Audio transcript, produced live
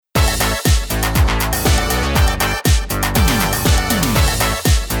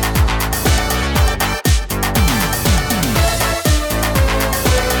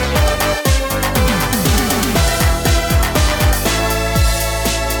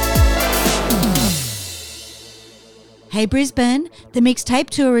Hey Brisbane, the Mixtape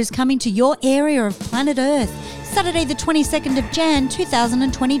Tour is coming to your area of planet Earth, Saturday the 22nd of Jan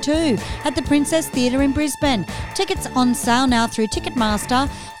 2022 at the Princess Theatre in Brisbane. Tickets on sale now through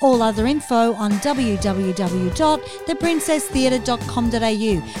Ticketmaster. All other info on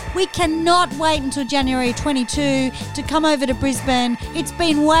www.theprincesstheatre.com.au. We cannot wait until January 22 to come over to Brisbane. It's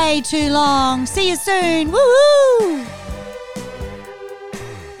been way too long. See you soon. Woohoo!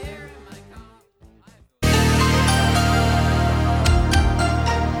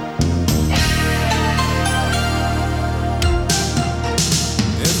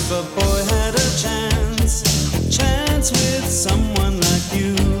 If a boy had a chance with someone like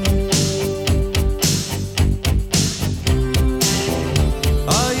you,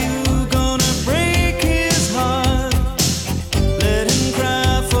 are you gonna break his heart, let him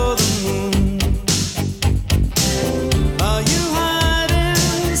cry for the moon? Are you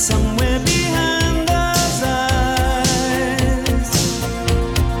hiding somewhere behind those eyes?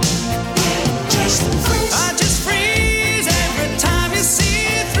 I just freeze every time you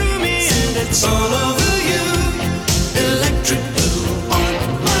see through me, and it's all over you. Electric blue on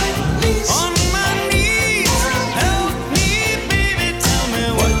my knees. On my knees. Help me, baby, tell me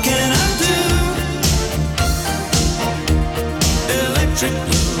what can I do? Electric blue.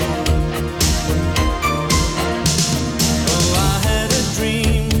 Oh, I had a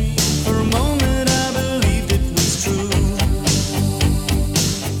dream. For a moment I believed it was true.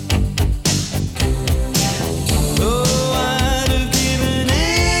 Oh, I'd have given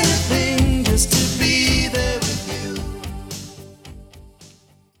anything just to be there with you.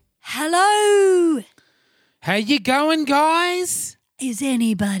 Hello! How you going, guys? Is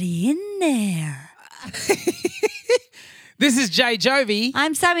anybody in there? This is Jay Jovi.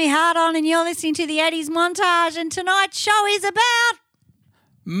 I'm Sammy Hardon and you're listening to the 80s montage, and tonight's show is about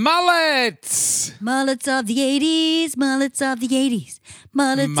Mullets. mullets of the 80s, mullets of the 80s,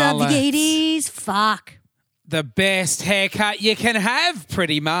 mullets of Mullets. the 80s. Fuck. The best haircut you can have,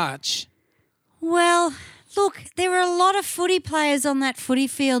 pretty much. Well, look, there were a lot of footy players on that footy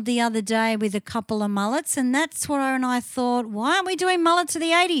field the other day with a couple of mullets, and that's what I thought, why aren't we doing mullets of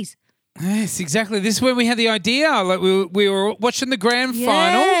the 80s? Yes, exactly. This is when we had the idea. Like we were watching the grand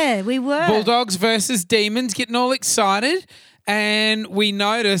final. Yeah, we were. Bulldogs versus Demons, getting all excited. And we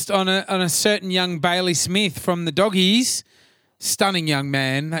noticed on a certain young Bailey Smith from the Doggies, stunning young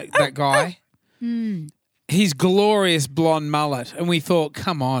man, that guy. His glorious blonde mullet. And we thought,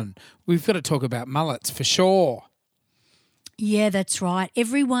 come on, we've got to talk about mullets for sure. Yeah, that's right.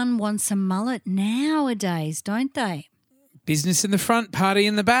 Everyone wants a mullet nowadays, don't they? Business in the front, party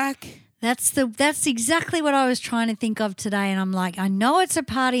in the back. That's exactly what I was trying to think of today, and I'm like, I know it's a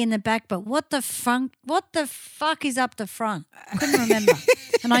party in the back, but what the fuck is up the front? I couldn't remember,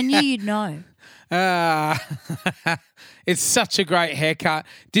 and I knew you'd know. It's such a great haircut.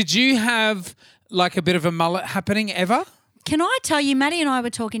 Did you have like a bit of a mullet happening ever? Can I tell you, Maddie and I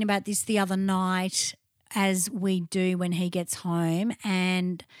were talking about this the other night, as we do when he gets home,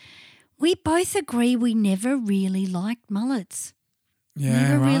 and we both agree we never really liked mullets.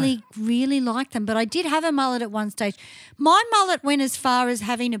 Yeah, Never really liked them. But I did have a mullet at one stage. My mullet went as far as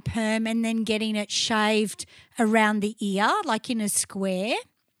having a perm and then getting it shaved around the ear, like in a square.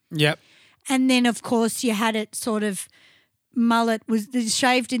 Yep. And then, of course, you had it sort of mullet was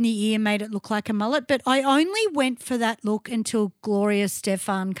shaved in the ear, made it look like a mullet. But I only went for that look until Gloria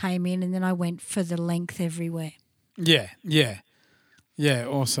Stefan came in, and then I went for the length everywhere. Yeah,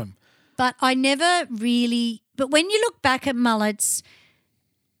 awesome. But I never really – but when you look back at mullets –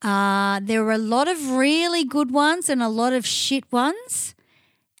 there were a lot of really good ones and a lot of shit ones,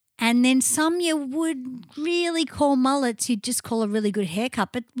 and then some you would really call mullets, you'd just call a really good haircut.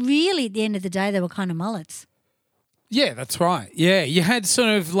 But really, at the end of the day, they were kind of mullets. Yeah, that's right. Yeah, you had sort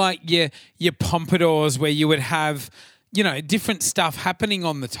of like your pompadours where you would have, you know, different stuff happening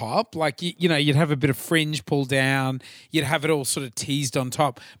on the top. Like, you know, you'd have a bit of fringe pulled down. You'd have it all sort of teased on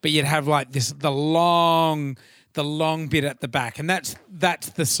top, but you'd have like the long bit at the back, and that's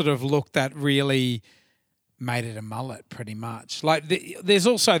the sort of look that really made it a mullet pretty much. Like there's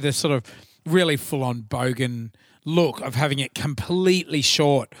also the sort of really full-on bogan look of having it completely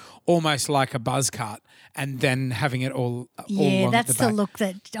short, almost like a buzz cut, and then having it all Yeah, long that's at the back. look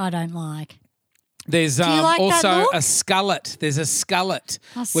that I don't like. There's you like that also look? a skullet. There's a skullet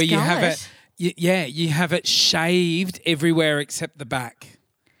A where you have skullet? it. You have it shaved everywhere except the back.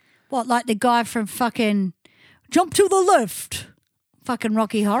 What, like the guy from fucking Jump to the Left? Fucking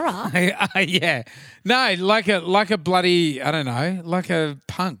Rocky Horror. Yeah. No, like a bloody, I don't know, like a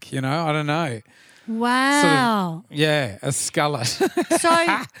punk, you know, I don't know. Wow. Yeah, a skullet.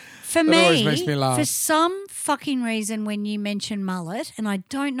 So for always makes me laugh. for some fucking reason, when you mention Mullet, and I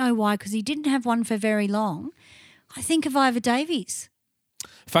don't know why, because he didn't have one for very long, I think of Ivor Davies.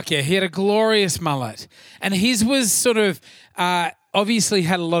 Fuck yeah, he had a glorious mullet. And his was sort of obviously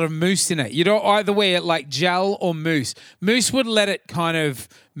had a lot of mousse in it. You don't either wear it like gel or mousse. Mousse would let it kind of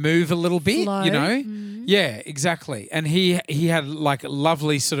move a little bit, Flow. you know? Yeah, exactly. And he had like a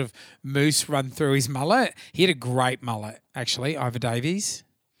lovely sort of mousse run through his mullet. He had a great mullet, actually, Ivor Davies.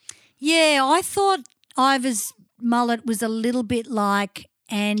 Yeah, I thought Ivor's mullet was a little bit like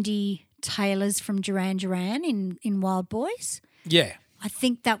Andy Taylor's from Duran Duran in Wild Boys. Yeah. I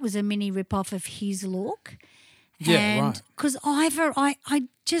think that was a mini rip-off of his look. Yeah, and right. Because Ivor, I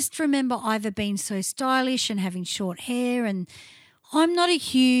just remember Ivor being so stylish and having short hair, and I'm not a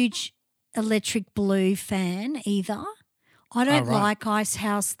huge Electric Blue fan either. I don't right. like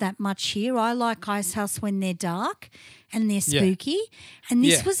Icehouse that much here. I like Icehouse when they're dark and they're spooky. And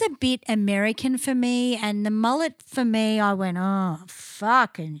this was a bit American for me, and the mullet for me, I went, oh,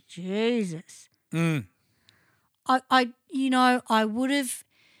 fucking Jesus. I would have,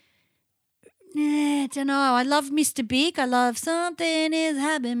 I don't know. I love Mr. Big. I love Something Is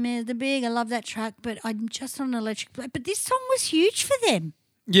Happening, Mr. Big. I love that track, but I'm just on Electric Blue. But this song was huge for them.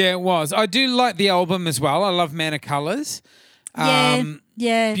 Yeah, it was. I do like the album as well. I love Man of Colours.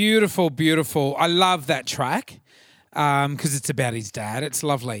 Yeah. Beautiful, beautiful. I love that track because it's about his dad. It's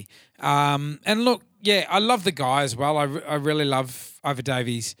lovely. And look, yeah, I love the guy as well. I really love Ivor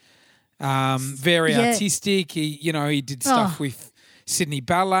Davies. Very artistic. He did stuff with Sydney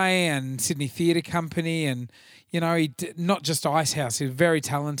Ballet and Sydney Theatre Company, and he did, not just Icehouse. He was very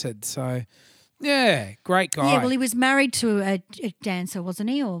talented. So, yeah, great guy. Yeah, well, he was married to a dancer, wasn't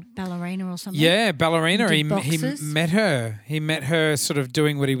he, or ballerina or something? Yeah, ballerina. He boxes. met her. He met her sort of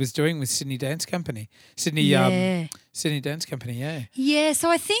doing what he was doing with Sydney Dance Company. Sydney Dance Company, yeah. Yeah, so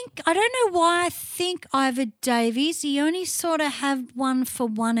I don't know why I think Ivor Davies, he only sort of had one for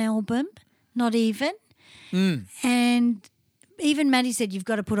one album, not even. And even Maddie said, you've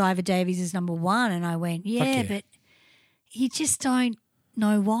got to put Ivor Davies as number one. And I went, yeah, but you just don't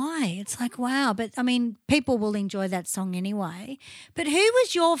know why. It's like, wow. But, I mean, people will enjoy that song anyway. But who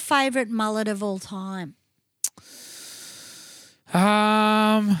was your favourite mullet of all time?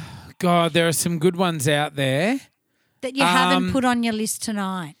 God, there are some good ones out there. That you haven't put on your list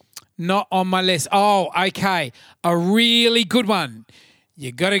tonight? Not on my list. Oh, okay. A really good one.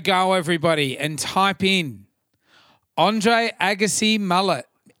 You got to go, everybody, and type in Andre Agassi mullet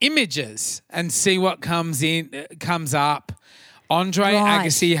images and see what comes up. Andre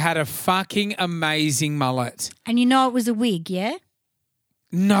Agassi had a fucking amazing mullet. And you know it was a wig, yeah?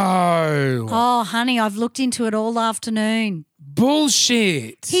 No. Oh, honey, I've looked into it all afternoon.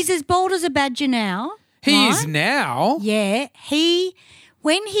 Bullshit. He's as bald as a badger now. He is now. Yeah.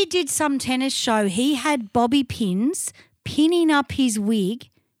 When he did some tennis show, he had bobby pins pinning up his wig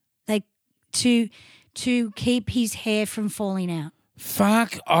to keep his hair from falling out.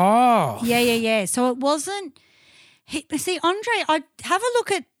 Fuck off. Yeah. So it wasn't see, Andre, I have a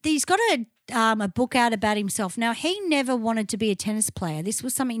look at he's got a book out about himself. Now, he never wanted to be a tennis player. This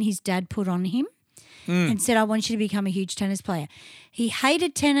was something his dad put on him and said, I want you to become a huge tennis player. He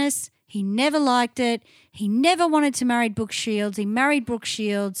hated tennis. He never liked it. He never wanted to marry Brooke Shields. He married Brooke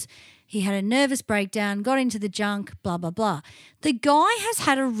Shields. He had a nervous breakdown, got into the junk, blah, blah, blah. The guy has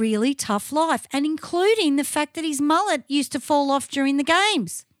had a really tough life, and including the fact that his mullet used to fall off during the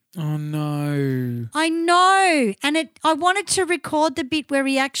games. Oh, no. I know. And I wanted to record the bit where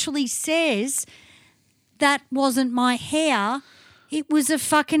he actually says, that wasn't my hair. It was a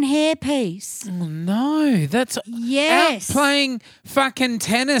fucking hairpiece. Oh, no. That's yes. out playing fucking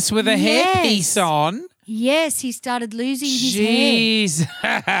tennis with a hairpiece on. Yes, he started losing his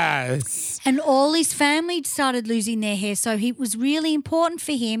hair. Jesus. And all his family started losing their hair. So it was really important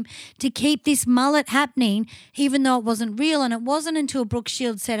for him to keep this mullet happening, even though it wasn't real. And it wasn't until Brooke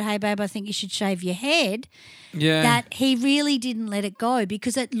Shields said, hey, babe, I think you should shave your head, that he really didn't let it go,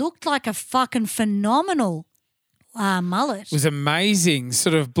 because it looked like a fucking phenomenal mullet. It was amazing,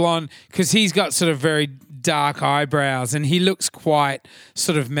 sort of blonde, because he's got sort of very dark eyebrows and he looks quite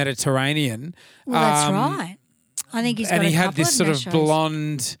sort of Mediterranean. Well, that's right. I think he's got and he a had couple this of sort of meshos.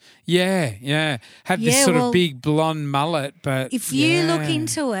 blonde, had this sort of big blonde mullet. But if you look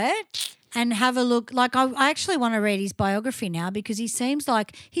into it and have a look, like I actually want to read his biography now, because he seems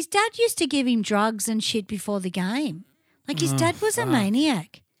like his dad used to give him drugs and shit before the game. Like his dad was a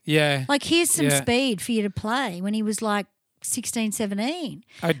maniac. Yeah. Like, here's some speed for you to play when he was like 16, 17.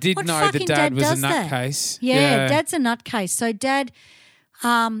 I did What know the fucking dad was a does that? nutcase. Yeah, Dad's a nutcase. So Dad,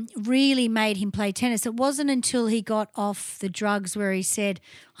 really made him play tennis. It wasn't until he got off the drugs where he said,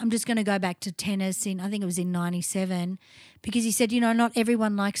 I'm just going to go back to tennis I think it was in 97, because he said, not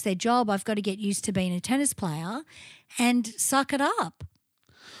everyone likes their job. I've got to get used to being a tennis player and suck it up.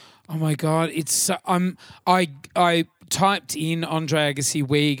 Oh my God, I typed in Andre Agassi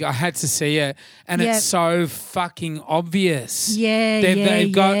wig. I had to see it, and it's so fucking obvious. Yeah,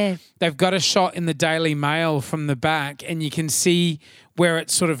 they've got a shot in the Daily Mail from the back, and you can see where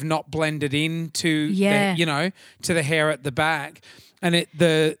it's sort of not blended into to the hair at the back. And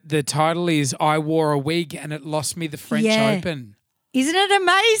the title is "I Wore a Wig and It Lost Me the French Open." Isn't it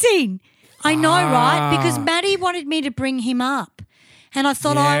amazing? I know, right? Because Maddie wanted me to bring him up. And I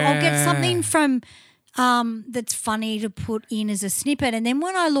thought, I'll get something from that's funny to put in as a snippet. And then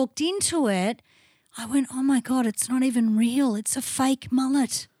when I looked into it, I went, oh, my God, it's not even real. It's a fake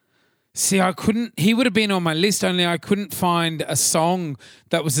mullet. See, he would have been on my list, only I couldn't find a song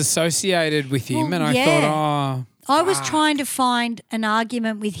that was associated with him. Well, and I thought, I was trying to find an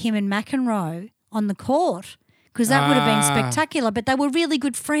argument with him and McEnroe on the court because that would have been spectacular, but they were really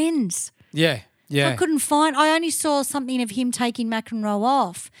good friends. Yeah. Yeah. I couldn't find. I only saw something of him taking McEnroe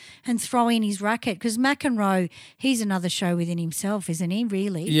off and throwing his racket because McEnroe, he's another show within himself, isn't he?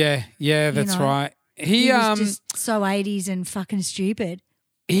 Really? Yeah, that's right. He was just so 80s and fucking stupid.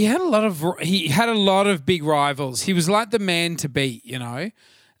 He had a lot of big rivals. He was like the man to beat, Yeah.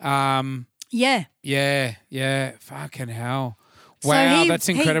 Yeah. Fucking hell. Wow, that's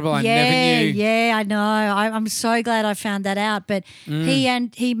incredible. I never knew. Yeah, I know. I'm so glad I found that out. But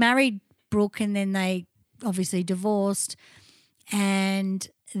he married Brooke, and then they obviously divorced, and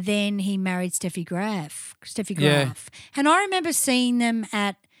then he married Steffi Graf. Yeah. And I remember seeing them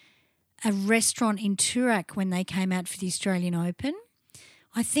at a restaurant in Toorak when they came out for the Australian Open.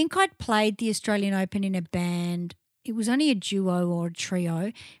 I think I'd played the Australian Open in a band. It was only a duo or a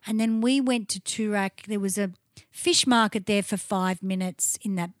trio, and then we went to Toorak. There was a fish market there for 5 minutes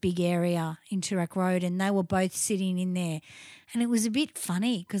in that big area in Toorak Road, and they were both sitting in there. And it was a bit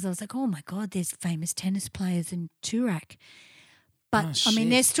funny because I was like, oh, my God, there's famous tennis players in Toorak. But, I mean,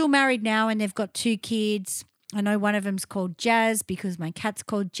 they're still married now and they've got 2 kids. I know one of them's called Jazz because my cat's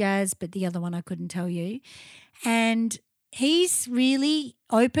called Jazz, but the other one I couldn't tell you. And he's really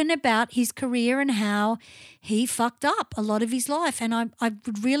open about his career and how he fucked up a lot of his life. And I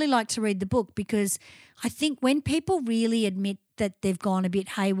would really like to read the book because I think when people really admit that they've gone a bit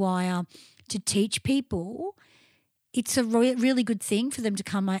haywire to teach people, it's a really good thing for them to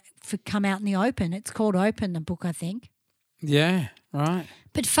come out in the open. It's called Open, the book, I think. Yeah, right.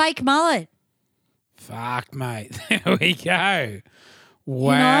 But fake mullet. Fuck, mate. There we go.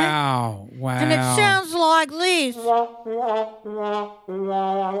 Wow. Wow. And it sounds like this.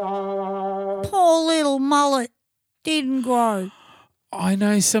 Poor little mullet didn't grow. I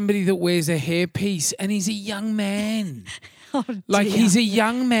know somebody that wears a hairpiece and he's a young man. Oh, he's a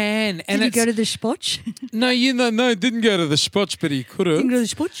young man. Did he go to the spotch? No, didn't go to the spotch, but he could have. Didn't go to the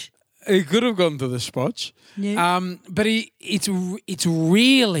spotch? He could have gone to the spotch. Yeah. But it's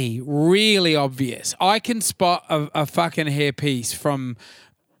really, really obvious. I can spot a fucking hairpiece from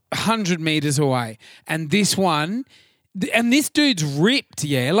 100 metres away. And this one, and this dude's ripped,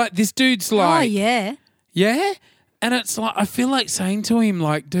 yeah? Like, this dude's like... Oh, yeah. Yeah? And it's like, I feel like saying to him,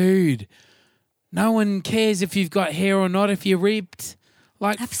 like, dude... No one cares if you've got hair or not if you're ripped.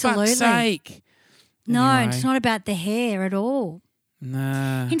 Like, absolutely. Fuck's sake. No, Anyway. It's not about the hair at all.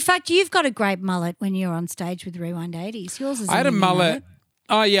 Nah. In fact, you've got a great mullet when you're on stage with Rewind 80s. Yours is I had a mullet.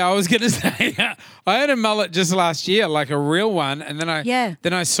 Oh, yeah, I was going to say, I had a mullet just last year, like a real one, and then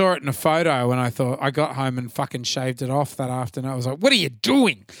I saw it in a photo and I thought, I got home and fucking shaved it off that afternoon. I was like, what are you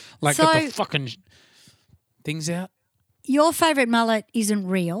doing? Like, got the fucking things out. Your favourite mullet isn't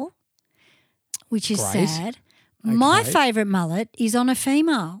real, which is Great. sad. Okay. My favourite mullet is on a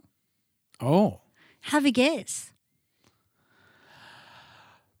female. Oh. Have a guess.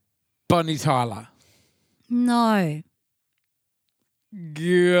 Bonnie Tyler. No.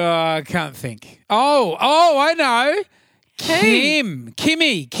 I can't think. Oh, I know.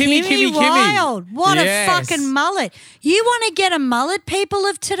 Kimmy Wild. What yes. a fucking mullet. You want to get a mullet, people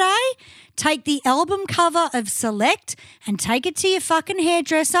of today? Take the album cover of Select and take it to your fucking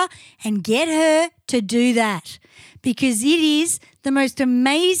hairdresser and get her to do that because it is the most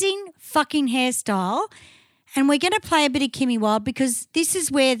amazing fucking hairstyle. And we're going to play a bit of Kimmy Wild because this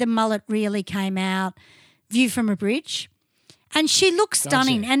is where the mullet really came out, View from a Bridge. And she looks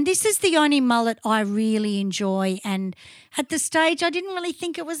stunning. And this is the only mullet I really enjoy. And at the stage, I didn't really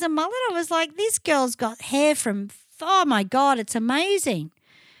think it was a mullet. I was like, this girl's got hair from, oh, my God, it's amazing.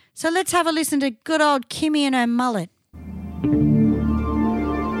 So let's have a listen to good old Kimmy and her mullet.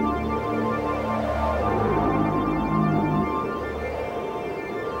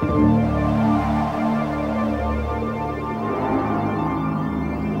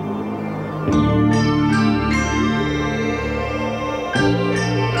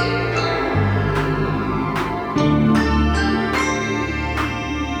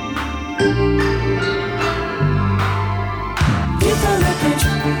 If I record,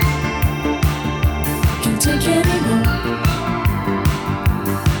 can take anymore.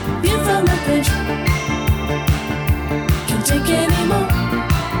 If I record, can take anymore.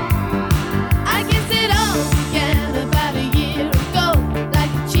 I guess it all began about a year ago,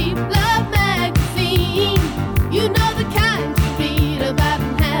 like a cheap love magazine. You know the kind you read about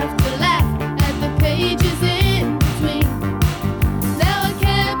and have to laugh at the pages in between. Now I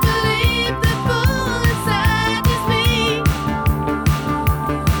can't believe the fool inside is me.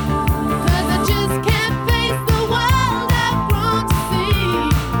 'Cause I just can't face the world I've grown to see.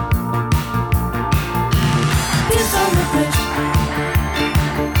 If I regret,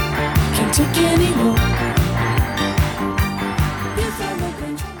 can't take anymore. If I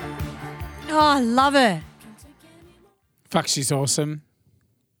regret, Oh, I love her. Fuck, she's awesome.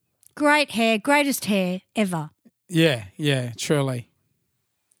 Great hair, greatest hair ever. Yeah, truly.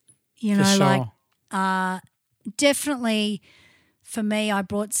 You For know, sure. like definitely for me, I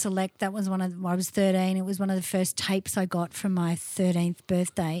brought Select. That was I was 13. It was one of the first tapes I got from my 13th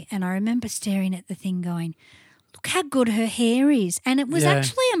birthday. And I remember staring at the thing going, look how good her hair is. And it was Yeah.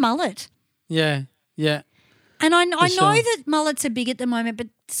 actually a mullet. Yeah. And I know sure. that mullets are big at the moment, but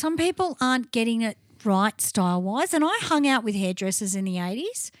some people aren't getting it right style-wise. And I hung out with hairdressers in the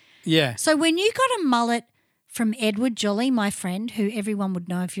 80s. Yeah. So when you got a mullet from Edward Jolly, my friend, who everyone would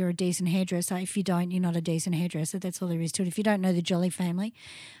know if you're a decent hairdresser. If you don't, you're not a decent hairdresser. That's all there is to it. If you don't know the Jolly family,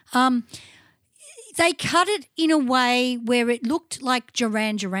 they cut it in a way where it looked like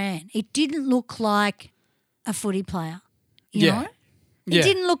Duran Duran. It didn't look like a footy player, you Yeah. know? It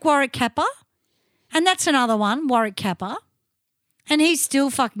didn't look Warwick Kappa. And that's another one, Warwick Kappa. And he still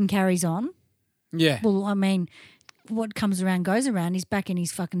fucking carries on. Yeah. Well, I mean, what comes around goes around. He's back in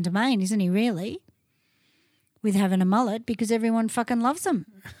his fucking domain, isn't he really? With having a mullet because everyone fucking loves him.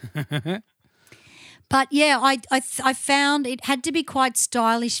 But yeah, I found it had to be quite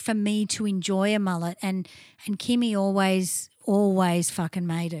stylish for me to enjoy a mullet, and Kimmy always fucking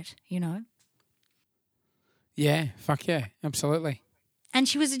made it, you know. Yeah. Fuck yeah. Absolutely. And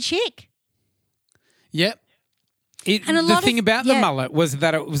she was a chick. Yep. And a The lot thing of- about the yeah. mullet was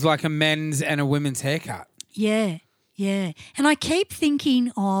that it was like a men's and a women's haircut. Yeah. And I keep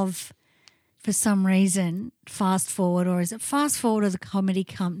thinking of, for some reason, Fast Forward, or is it Fast Forward or the comedy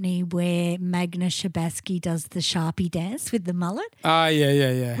company where Magna Shabatsky does the Sharpie dance with the mullet? Oh,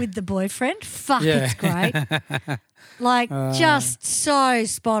 yeah. With the boyfriend. Fuck, Yeah. it's great. Like, just so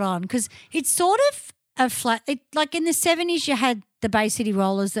spot on because it's sort of a flat. Like in the 70s, you had the Bay City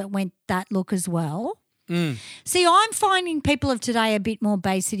Rollers that went that look as well. See, I'm finding people of today a bit more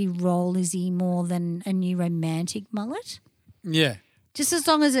Bay City Rollers-y more than a new romantic mullet. Yeah. Just as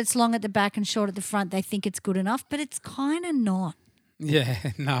long as it's long at the back and short at the front, they think it's good enough, but it's kind of not, Yeah.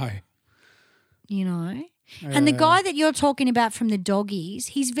 No. you know. And the guy that you're talking about from the Doggies,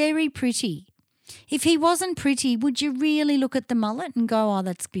 he's very pretty. If he wasn't pretty, would you really look at the mullet and go, oh,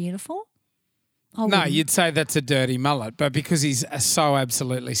 that's beautiful? I No, wouldn't. you'd say that's a dirty mullet, but because he's so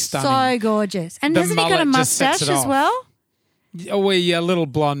absolutely stunning. So gorgeous. And The hasn't he got a mullet just sets mustache it as off. well? Oh, a little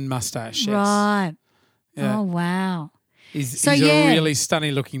blonde mustache. Yes. Right. Yeah. Oh, wow. He's So, a yeah. really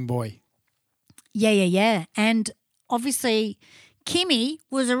stunning looking boy. Yeah. And obviously, Kimmy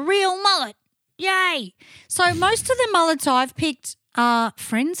was a real mullet. Yay. So most of the mullets I've picked are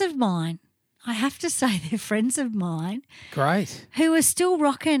friends of mine. I have to say they're friends of mine Great. who are still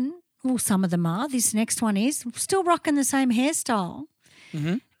rocking, well, some of them are, this next one is, still rocking the same hairstyle.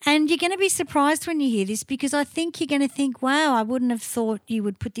 Mm-hmm. And you're going to be surprised when you hear this because I think you're going to think, wow, I wouldn't have thought you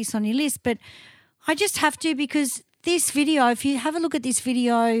would put this on your list. But I just have to because this video, if you have a look at this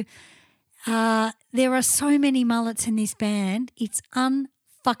video, there are so many mullets in this band. It's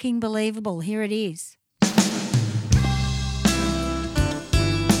unfucking believable. Here it is.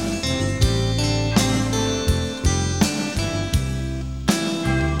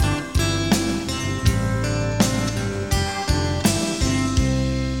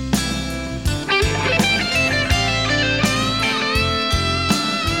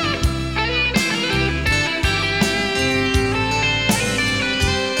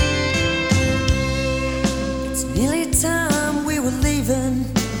 it's nearly time we were leaving.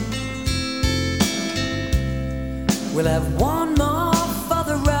 We'll have one more for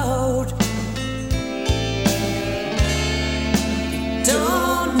the road. It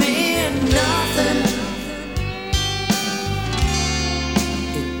don't mean nothing.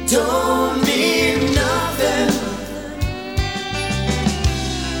 It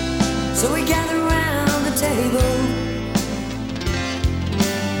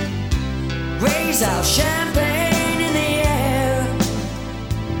It's our champagne in the air.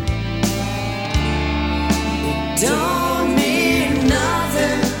 It don't mean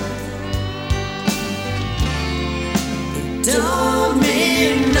nothing. It don't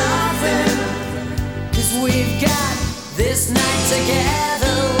mean nothing. 'Cause we've got this night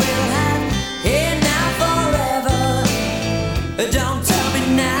together. We'll have it now forever. Don't tell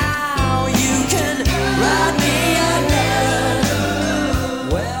me now you can write me a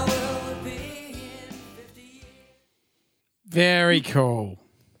letter. Where will it be in 50 years? Very cool.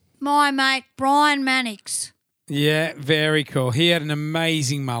 My mate, Brian Mannix. Yeah, very cool. He had an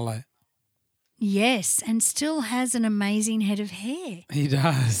amazing mullet. Yes, and still has an amazing head of hair. He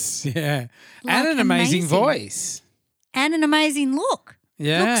does, yeah. Like, and an amazing amazing. voice. And an amazing look.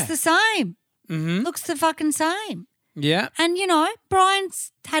 Yeah. Looks the same. Mm-hmm. Looks the fucking same. Yeah. And, you know,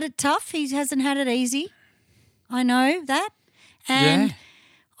 Brian's had it tough. He hasn't had it easy. I know that. And Yeah.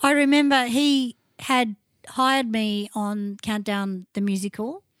 I remember he had hired me on Countdown the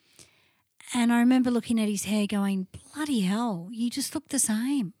Musical. And I remember looking at his hair going, bloody hell, you just look the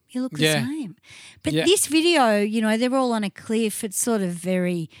same. You look the Yeah. same. But Yeah. this video, you know, they're all on a cliff. It's sort of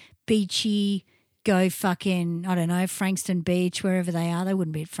very beachy. Go fucking, I don't know, Frankston Beach, wherever they are. They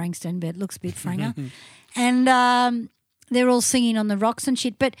wouldn't be at Frankston, but it looks a bit franger. And they're all singing on the rocks and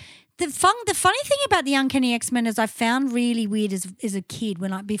shit. But the funny thing about the Uncanny X-Men is I found really weird as a kid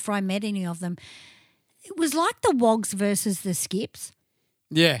before I met any of them, it was like the Wogs versus the Skips.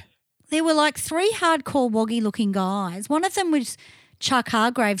 Yeah. There were like three hardcore woggy-looking guys. One of them was Chuck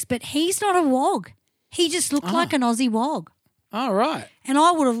Hargraves, but he's not a wog. He just looked like an Aussie wog. All right. And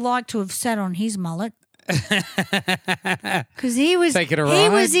I would have liked to have sat on his mullet. Because he was, Take it a he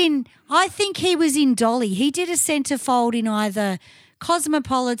ride? was in, I think he was in Dolly. He did a centerfold in either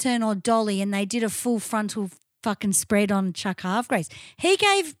Cosmopolitan or Dolly, and they did a full frontal fucking spread on Chuck Hargraves. He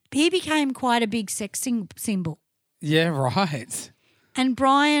became quite a big sex symbol. Yeah, right. And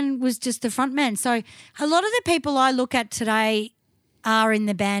Brian was just the front man. So a lot of the people I look at today are in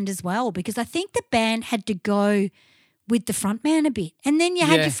the band as well, because I think the band had to go with the front man a bit. And then you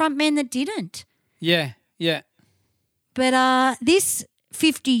had Yeah. your front man that didn't. Yeah, yeah. But this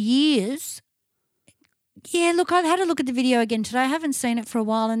 50 years, yeah, look, I've had a look at the video again today. I haven't seen it for a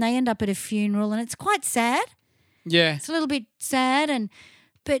while, and they end up at a funeral, and it's quite sad. Yeah. It's a little bit sad,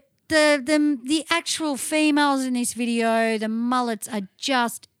 but the actual females in this video, the mullets are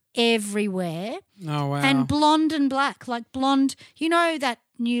just everywhere. Oh, wow. And blonde and black, like blonde. You know that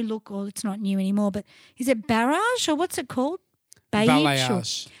new look, or it's not new anymore, but is it barrage or what's it called? Beige or-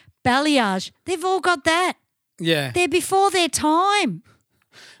 Balayage. Balayage. They've all got that. Yeah. They're before their time.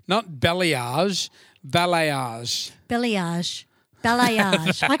 Not balayage, balayage. Balayage.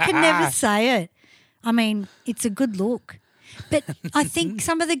 Balayage. I can never say it. I mean, it's a good look. But I think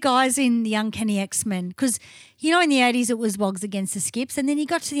some of the guys in the Uncanny X-Men, because, you know, in the 80s it was Wogs against the Skips, and then you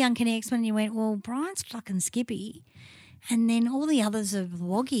got to the Uncanny X-Men and you went, well, Brian's fucking Skippy, and then all the others are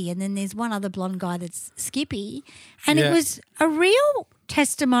Woggy, and then there's one other blonde guy that's Skippy. And Yeah. it was a real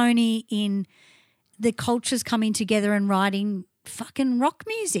testimony in the cultures coming together and writing fucking rock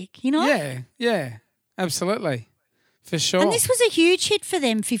music, you know? Yeah, yeah. Absolutely. For sure. And this was a huge hit for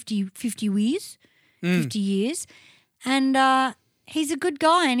them, 50 years. 50 years. And he's a good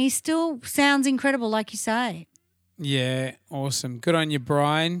guy, and he still sounds incredible, like you say. Yeah, awesome. Good on you,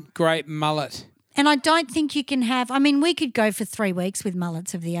 Brian. Great mullet. And I don't think you can have – I mean, we could go for 3 weeks with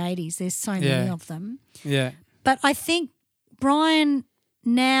mullets of the 80s. There's so many Yeah. of them. Yeah. But I think Brian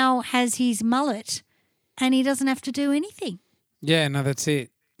now has his mullet and he doesn't have to do anything, Yeah, no, that's it.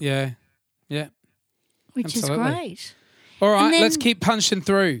 Yeah. Yeah. which Absolutely. is great. All right, then- let's keep punching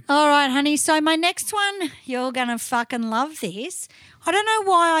through. All right, honey. So my next one, you're going to fucking love this. I don't know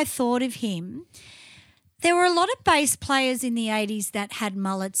why I thought of him. There were a lot of bass players in the 80s that had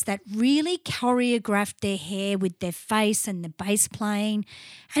mullets that really choreographed their hair with their face and the bass playing.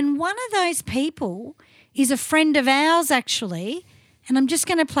 And one of those people is a friend of ours, actually, and I'm just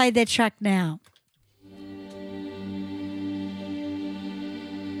going to play their track now.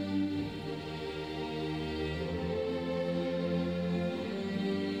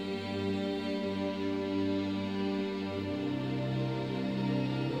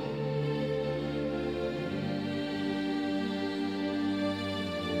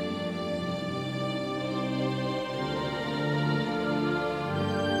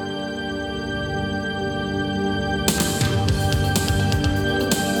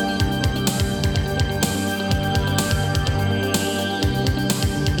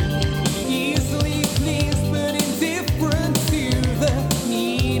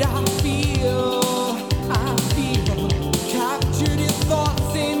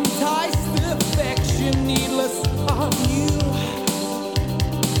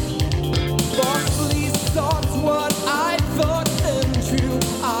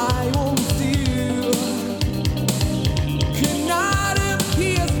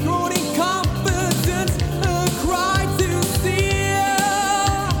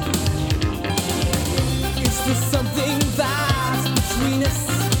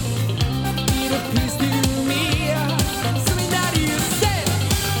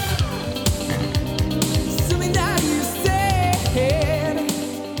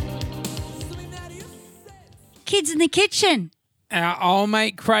 Kids in the Kitchen. Our old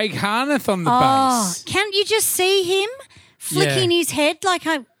mate Craig Harneth on the Oh, bass. can't you just see him flicking his head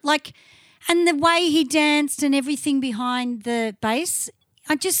and the way he danced and everything behind the bass?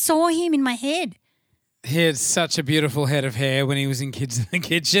 I just saw him in my head. He had such a beautiful head of hair when he was in Kids in the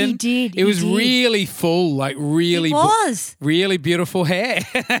Kitchen. He did. It was really full, like really, It was. really beautiful hair.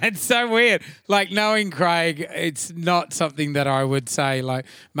 It's so weird. Like knowing Craig, it's not something that I would say like,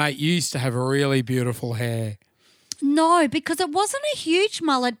 mate, you used to have really beautiful hair. No, because it wasn't a huge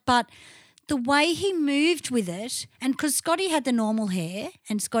mullet, but the way he moved with it, and because Scotty had the normal hair,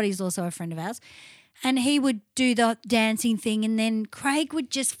 and Scotty's also a friend of ours, and he would do the dancing thing, and then Craig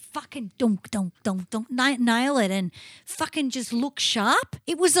would just fucking dunk, nail it and fucking just look sharp.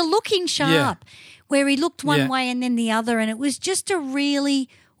 It was a looking sharp where he looked one way and then the other, and it was just a really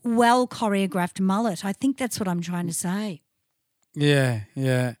well choreographed mullet. I think that's what I'm trying to say. Yeah,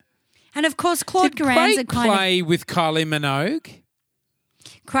 yeah. And of course, Claude Did Garan's Craig play with Kylie Minogue?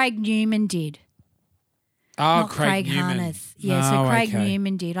 Craig Newman did. Oh, Not Craig Newman. Harneth. Yeah, so Oh, Craig okay.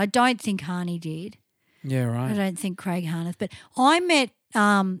 Newman did. I don't think Harney did. Yeah, I right. don't think Craig Harneth. But I met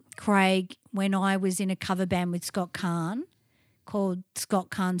Craig when I was in a cover band with Scott Kahn called Scott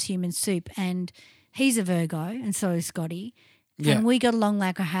Kahn's Human Soup, and he's a Virgo and so is Scotty. Yeah. And we got along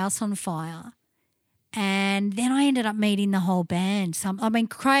like a house on fire. And then I ended up meeting the whole band.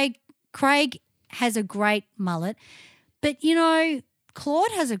 Craig has a great mullet, but, you know,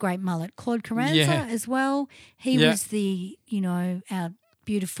 Claude has a great mullet. Claude Carranza as well. He was the, you know, our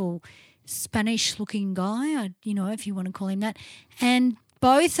beautiful Spanish-looking guy, if you want to call him that. And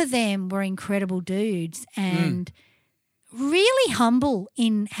both of them were incredible dudes and really humble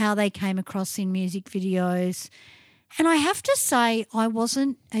in how they came across in music videos. And I have to say, I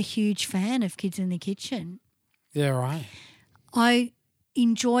wasn't a huge fan of Kids in the Kitchen. Yeah, right. I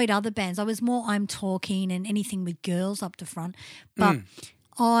enjoyed other bands. I was more I'm Talking and anything with girls up the front. But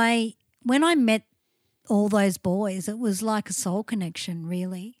when I met all those boys, it was like a soul connection,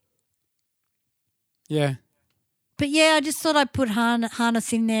 really. Yeah. But yeah, I just thought I'd put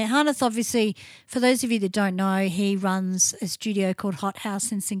Harneth in there. Harneth, obviously, for those of you that don't know, he runs a studio called Hot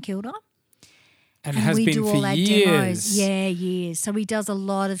House in St Kilda. And has we been do for all our years. demos. Yeah, years. So he does a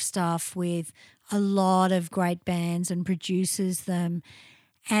lot of stuff with a lot of great bands and produces them.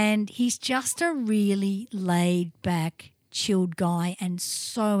 And he's just a really laid back, chilled guy and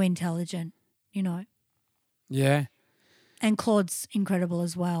so intelligent, you know. Yeah. And Claude's incredible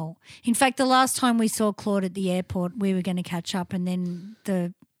as well. In fact, the last time we saw Claude at the airport, we were going to catch up and then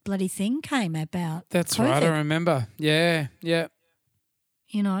the bloody thing came about. That's COVID. right, I remember. Yeah, yeah.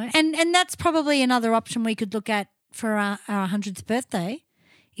 You know, and that's probably another option we could look at for our 100th birthday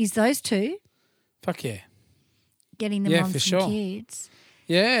is those two. Fuck yeah. Getting them Yeah, on for some sure. kids.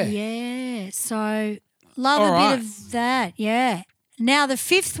 Yeah. Yeah. So love All a right. bit of that. Yeah. Now the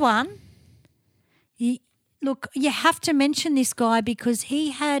fifth one, look, you have to mention this guy because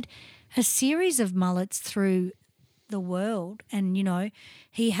he had a series of mullets through the world and, you know,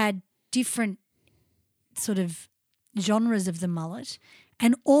 he had different sort of genres of the mullet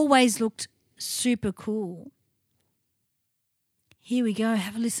and always looked super cool. Here we go.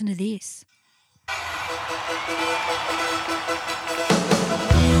 Have a listen to this.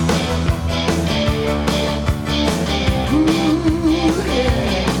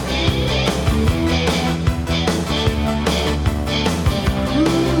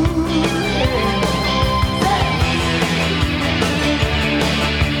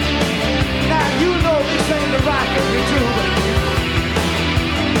 Now you know this ain't the rock that we do.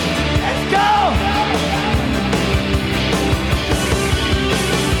 Let's go!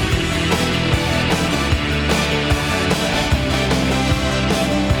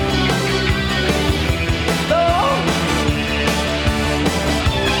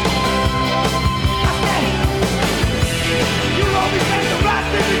 You know this ain't the rock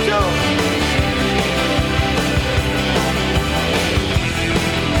that we do.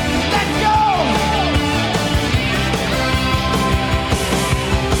 Let's go!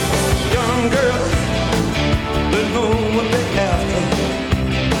 Young girls, they know what they're after.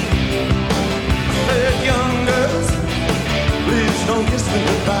 Said young girls, please don't kiss me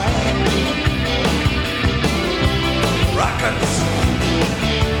goodbye. Rockets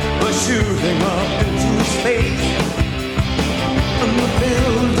were shooting up into space. And the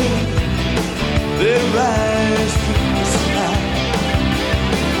building, they rise to the sky.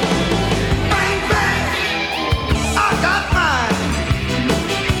 Bang, bang, I got mine.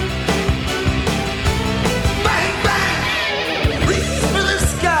 Bang, bang, reach for the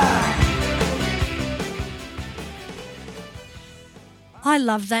sky. I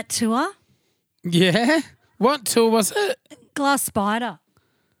love that tour. Yeah? What tour was it? Glass Spider.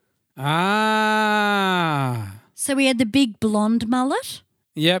 Ah. So we had the big blonde mullet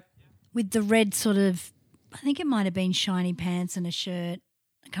Yep. with the red sort of, I think it might have been shiny pants and a shirt.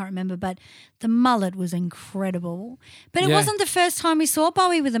 I can't remember, but the mullet was incredible. But it Yeah. wasn't the first time we saw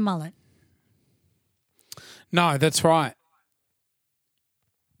Bowie with a mullet. No, that's right.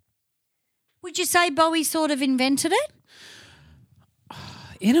 Would you say Bowie sort of invented it?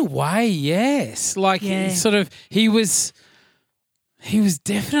 In a way, yes. Like Yeah. he was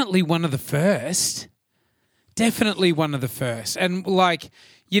definitely one of the first. Definitely one of the first. And like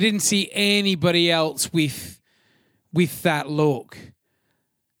you didn't see anybody else with that look.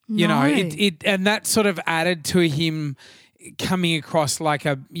 You know, No. it and that sort of added to him coming across like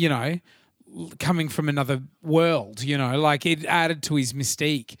a, you know, coming from another world, you know, like it added to his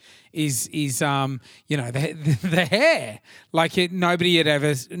mystique is you know, the hair. Like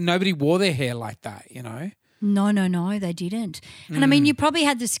nobody wore their hair like that, you know. No, they didn't. And I mean, you probably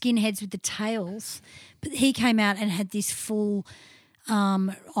had the skinheads with the tails, but he came out and had this full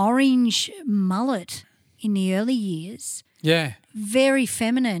orange mullet in the early years. Yeah. Very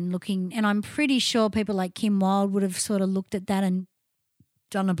feminine looking, and I'm pretty sure people like Kim Wilde would have sort of looked at that and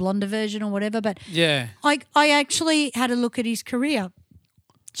done a blonder version or whatever. But Yeah. I actually had a look at his career.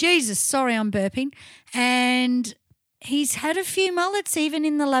 Jesus, sorry, I'm burping. And he's had a few mullets even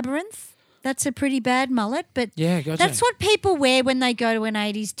in the Labyrinth. That's a pretty bad mullet, but Yeah, gotcha. that's what people wear when they go to an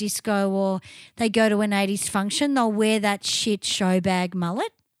 80s disco or they go to an 80s function. They'll wear that shit show bag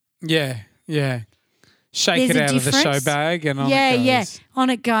mullet. Yeah. Shake There's it a out of the show difference. bag and on Yeah, it goes. yeah. On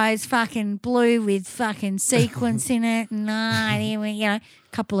it goes fucking blue with fucking sequins in it. And, you know, a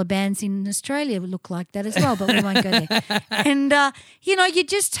couple of bands in Australia look like that as well, but we won't go there. And, you know, you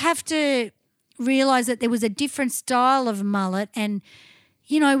just have to realise that there was a different style of mullet. And,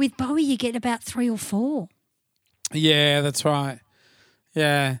 you know, with Bowie you get about 3 or 4. Yeah, that's right.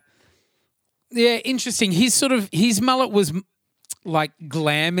 Yeah. Yeah, interesting. His mullet was like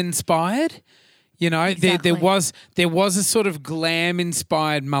glam inspired. You know, Exactly. there was a sort of glam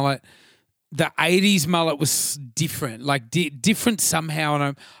inspired mullet. The 80s mullet was different, like different somehow,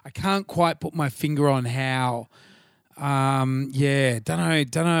 and I can't quite put my finger on how. Yeah,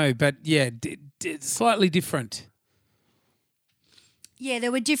 don't know, but yeah, slightly different. Yeah,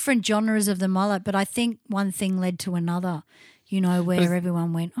 there were different genres of the mullet, but I think one thing led to another, you know, where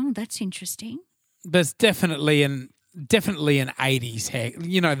everyone went, oh, that's interesting. But it's definitely an 80s hair.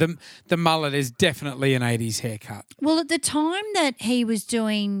 You know, the mullet is definitely an 80s haircut. Well, at the time that he was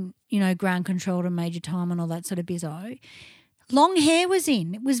doing, you know, Ground Control to Major Tom and all that sort of bizzo, long hair was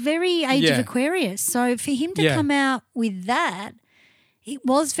in. It was very Age of Yeah. Aquarius. So for him to Yeah. come out with that, it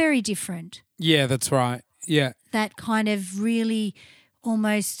was very different. Yeah, that's right. Yeah. That kind of really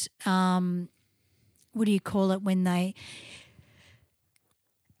almost, what do you call it when they...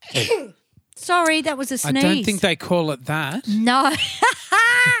 Sorry, that was a sneeze. I don't think they call it that. No.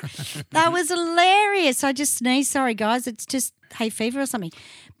 That was hilarious. I just sneezed. Sorry, guys. It's just hay fever or something.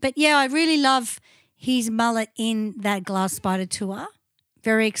 But, yeah, I really love his mullet in that Glass Spider tour.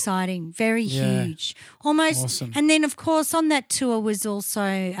 Very exciting. Very Yeah. huge. Almost. Awesome. And then, of course, on that tour was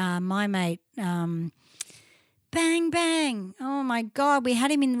also my mate, Bang Bang. Oh, my God.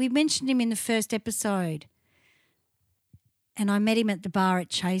 We mentioned him in the first episode. And I met him at the bar at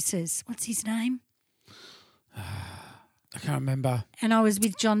Chase's. What's his name? I can't remember. And I was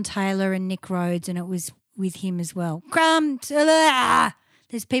with John Taylor and Nick Rhodes, and it was with him as well.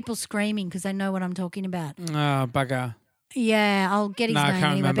 There's people screaming because they know what I'm talking about. Oh, bugger. Yeah, I'll get his No, I name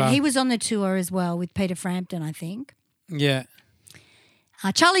can't anyway. But remember. he was on the tour as well with Peter Frampton, I think. Yeah.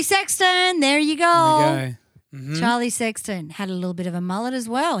 Charlie Sexton, there you go. There you go. Mm-hmm. Charlie Sexton had a little bit of a mullet as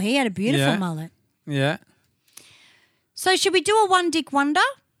well. He had a beautiful Yeah. mullet. Yeah. So should we do a One Dick Wonder?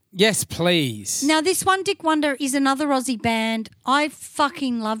 Yes, please. Now, this One Dick Wonder is another Aussie band. I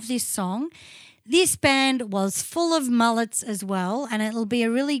fucking love this song. This band was full of mullets as well, and it'll be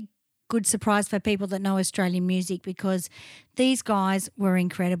a really good surprise for people that know Australian music because these guys were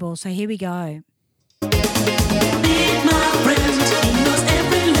incredible. So here we go. Meet my friend, he knows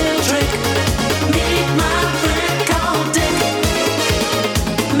every little trick. Meet my friend called Dick.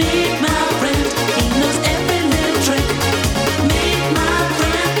 Meet my friend, he knows every little trick. Meet my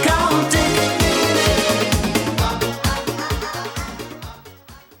friend called Dick.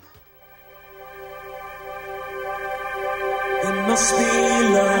 It must be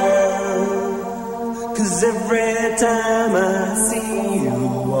love, 'cause every time I see you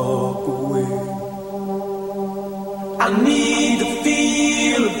walk away, I need the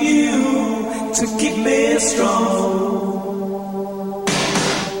feel of you to keep me strong.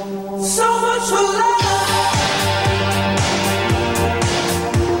 So much for love.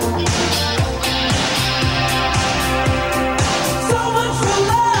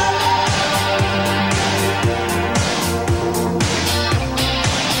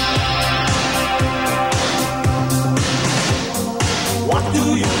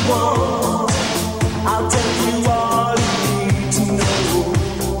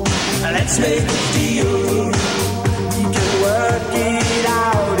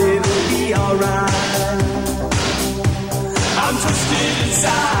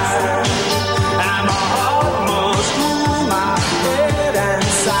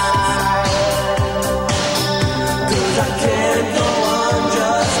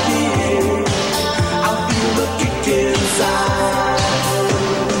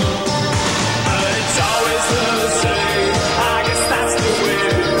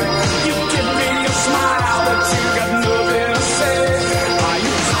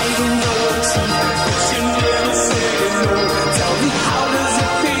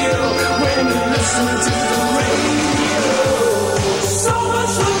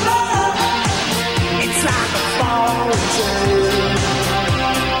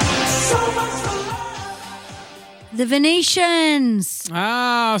 The Venetians.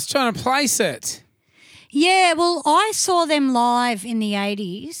 Ah, I was trying to place it. Yeah, well, I saw them live in the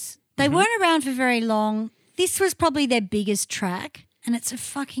 80s. They Mm-hmm. weren't around for very long. This was probably their biggest track, and it's a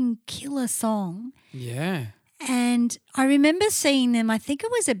fucking killer song. Yeah. And I remember seeing them, I think it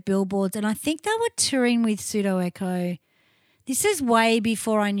was at Billboards, and I think they were touring with Pseudo Echo. This is way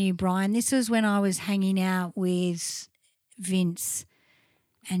before I knew Brian. This was when I was hanging out with Vince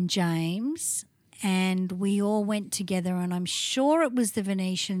and James, and we all went together, and I'm sure it was the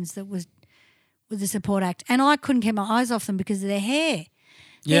Venetians that was the support act. And I couldn't keep my eyes off them because of their hair.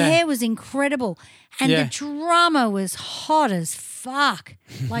 Yeah. Their hair was incredible. And Yeah. the drummer was hot as fuck.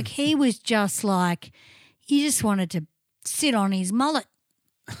 Like he was just like, you just wanted to sit on his mullet.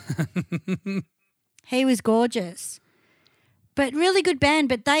 He was gorgeous. But really good band,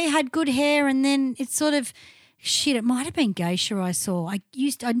 but they had good hair, and then it's sort of shit, it might have been Geisha I saw.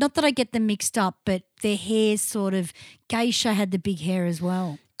 Not that I get them mixed up, but their hair sort of, Geisha had the big hair as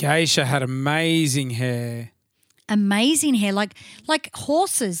well. Geisha had amazing hair. Amazing hair, like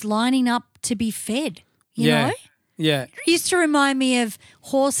horses lining up to be fed, you Yeah. know? Yeah. It used to remind me of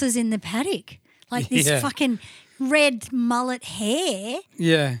horses in the paddock, like this Yeah. fucking red mullet hair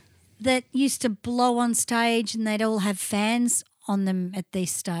Yeah. that used to blow on stage, and they'd all have fans on them at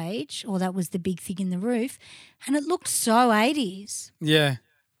this stage, or that was the big thing in the roof, and it looked so 80s. Yeah.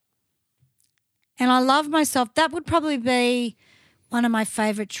 And I love myself. That would probably be one of my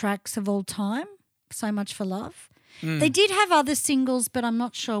favourite tracks of all time, So Much for Love. They did have other singles, but I'm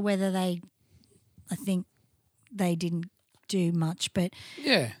not sure whether I think they didn't do much, but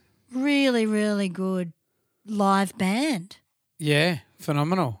Yeah. really, really good live band. Yeah.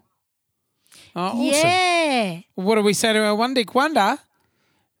 Phenomenal. Oh, awesome. Yeah. What do we say to our One Dick Wonder?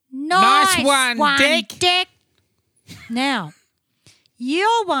 Nice one, Dick. Now,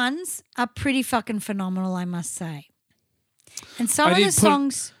 your ones are pretty fucking phenomenal, I must say. And some I of the did put-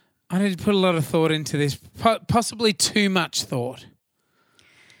 songs... I need to put a lot of thought into this, possibly too much thought.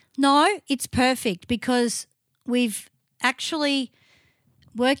 No, it's perfect because we've actually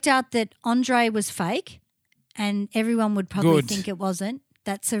worked out that Andre was fake, and everyone would probably Good. think it wasn't.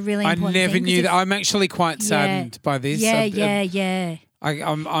 That's a really I important never thing. 'cause knew that. if- I'm actually quite saddened by this. Yeah,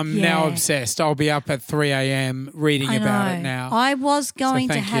 I'm now Yeah. obsessed. I'll be up at 3 a.m. reading I about it know. now. I was going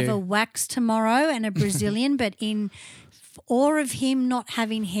to thank have you. a wax tomorrow and a Brazilian, but in awe of him not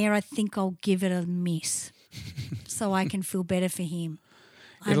having hair, I think I'll give it a miss so I can feel better for him.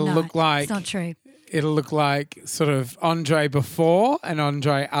 I It'll know, look like- it's not true. It'll look like sort of Andre before and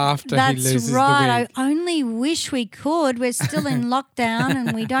Andre after he That's loses right. the wig. I only wish we could. We're still in lockdown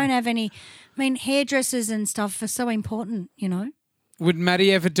and we don't have any. I mean, hairdressers and stuff are so important, you know. Would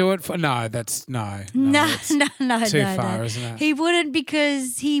Maddie ever do it for? No, that's no. No, that's no, too no, far, no. isn't it? He wouldn't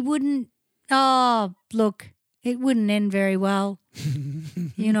because he wouldn't. Oh, look, it wouldn't end very well.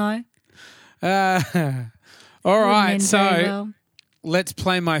 You know. All Wouldn't right, end so very well. let's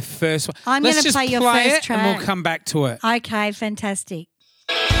play my first one. I'm Let's gonna just play your play first it and we'll track. come back to it. Okay, fantastic.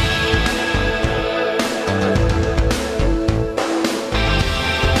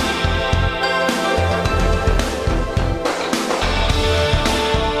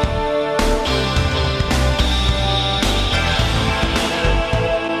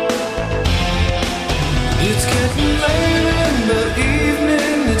 It's getting late in the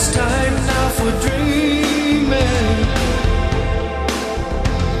evening, it's time now for dreaming.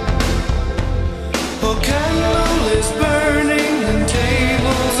 A candle is burning and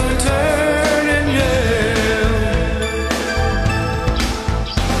tables are turning, yeah.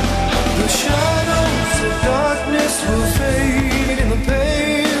 The shadows of darkness will fade in the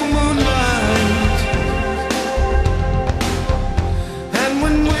pale moonlight. And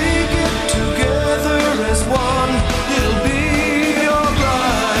when we get together as one, it'll be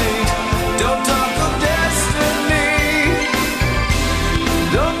alright. Don't talk of destiny.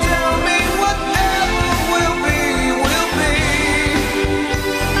 Don't tell me whatever will be, will be.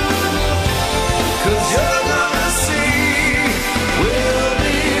 'Cause you're gonna see, we'll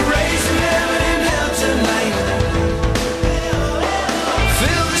be raising heaven and hell tonight.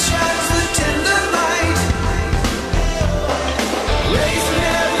 Feel the shadows that tender light. Raising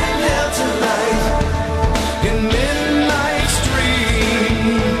heaven and hell tonight in midnight stream.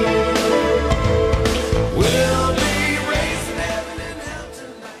 We'll be raising heaven and hell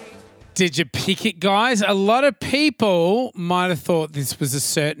tonight. Did you pick it, guys? A lot of people might have thought this was a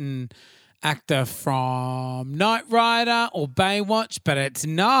certain actor from Knight Rider or Baywatch, but it's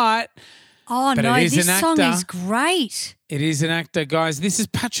not. Oh But no, it is this an song actor. is great. It is an actor, guys. This is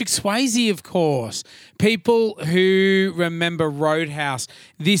Patrick Swayze, of course. People who remember Roadhouse,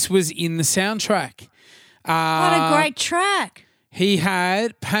 this was in the soundtrack. What a great track. He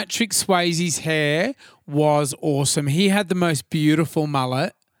had Patrick Swayze's hair was awesome. He had the most beautiful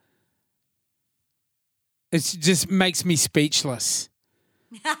mullet. It just makes me speechless.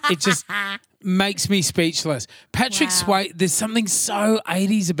 It just makes me speechless. Patrick Swayze, there's something so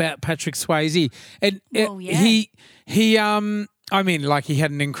 80s about Patrick Swayze. And he I mean, like he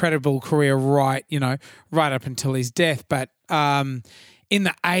had an incredible career right up until his death, but in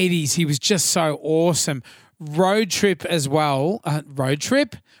the 80s he was just so awesome. Road Trip as well.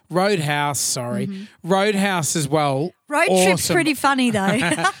 Roadhouse, sorry. Mm-hmm. Roadhouse as well. Road Trip's pretty funny though.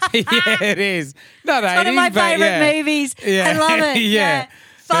 Yeah, it is. Not 80s, One of my favourite movies. Yeah. I love it. Yeah.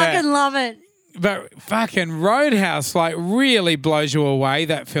 Fucking love it. But fucking Roadhouse like really blows you away,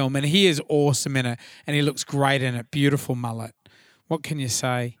 that film, and he is awesome in it and he looks great in it. Beautiful mullet. What can you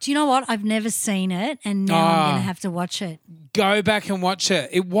say? Do you know what? I've never seen it and now I'm going to have to watch it. Go back and watch it.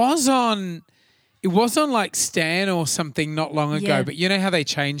 It was on like Stan or something not long ago, but you know how they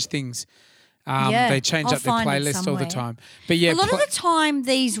change things? They change up their playlist all the time. But yeah, a lot of the time,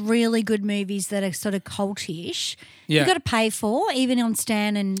 these really good movies that are sort of cultish, you've got to pay for, even on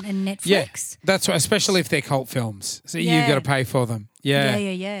Stan and Netflix. Yeah, that's right, especially if they're cult films. So you've got to pay for them. Yeah.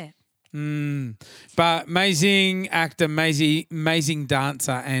 Yeah. But amazing actor, amazing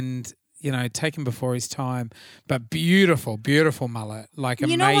dancer, and taken before his time. But beautiful, beautiful mullet, like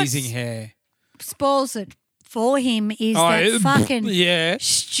amazing hair. Spoils it for him is that fucking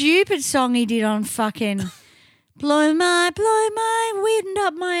stupid song he did on fucking blow my wind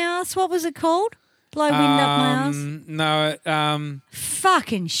up my ass. What was it called? Blow wind up my ass. No,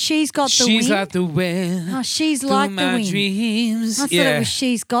 fucking she's got the wind. She's got the wind. Oh, she's like the wind. Dreams. I thought it was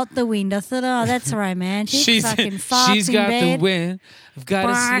she's got the wind. I thought, that's romantic. Fucking farts she's in got bed. the wind. I've got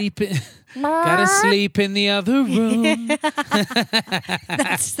to sleep in. Gotta sleep in the other room.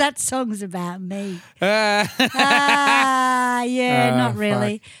 That song's about me. Oh, Not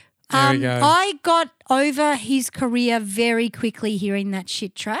really. There we go. I got over his career very quickly hearing that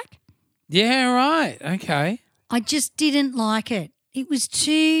shit track. Yeah, right. Okay. I just didn't like it. It was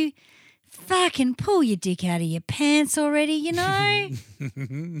too fucking pull your dick out of your pants already,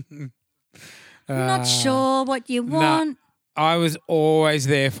 Not sure what you want. I was always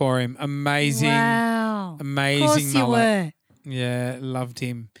there for him. Amazing. Wow. Amazing Of course you mullet. were. Yeah, loved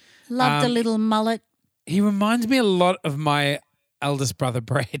him. Loved a little mullet. He reminds me a lot of my eldest brother,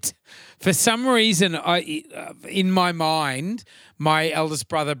 Brett. For some reason, in my mind, my eldest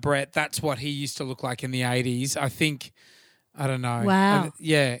brother, Brett, that's what he used to look like in the 80s. I think, I don't know. Wow.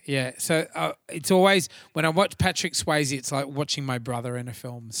 Yeah. So it's always, when I watch Patrick Swayze, it's like watching my brother in a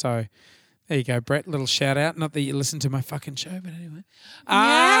film. So there you go, Brett. Little shout out. Not that you listen to my fucking show, but anyway.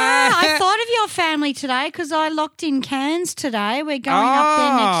 Yeah, I thought of your family today because I locked in Cairns today. We're going up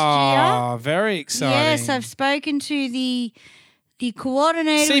there next year. Oh, very exciting. Yes, I've spoken to the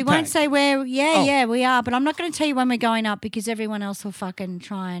coordinator. CPAC. We won't say where. Yeah, we are. But I'm not going to tell you when we're going up because everyone else will fucking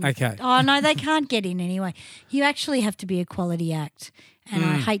try and. Okay. Oh, no, they can't get in anyway. You actually have to be a quality act. And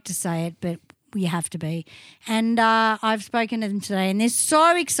I hate to say it, but you have to be. And I've spoken to them today and they're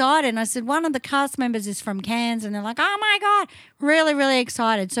so excited. And I said, one of the cast members is from Cairns. And they're like, oh, my God, really, really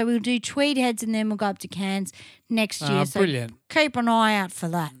excited. So we'll do Tweed Heads and then we'll go up to Cairns next year. So brilliant. Keep an eye out for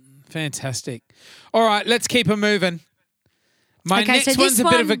that. Fantastic. All right, let's keep it moving. My Okay, next so one's this a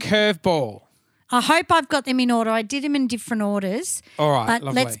bit of a one- curveball. I hope I've got them in order. I did them in different orders. All right, but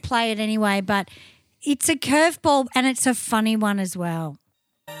lovely. let's play it anyway. But it's a curveball and it's a funny one as well.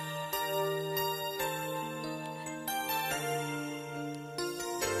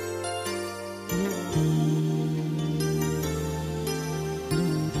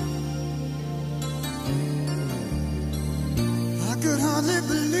 I could hardly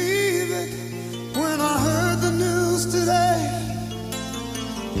believe it when I heard the news today.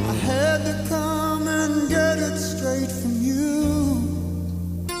 I had to come and get it straight from you.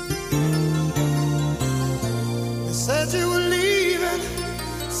 They said you were leaving,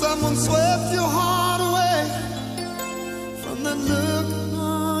 someone swept your heart away. From that look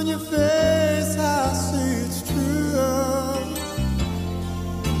on your face, I see it's true.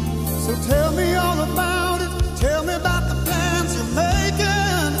 So tell me all about it. Tell me about the plans you're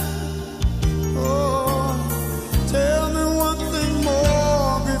making. Oh, tell me one thing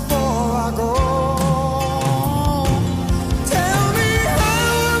more before I go. Tell me,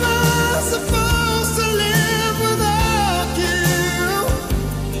 how am I supposed to live without you?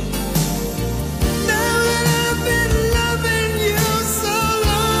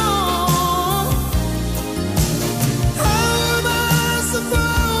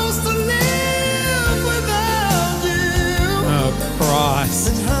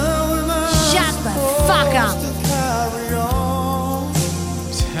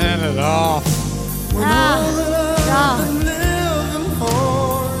 God.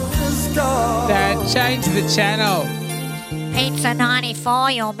 Dad, change the channel. Pizza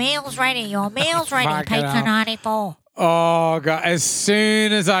 94, your meal's ready. Your meal's ready. Fuck it Pizza up. 94. Oh, God. As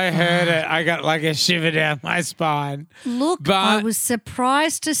soon as I heard it, I got like a shiver down my spine. Look, But- I was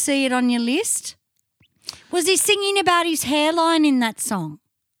surprised to see it on your list. Was he singing about his hairline in that song?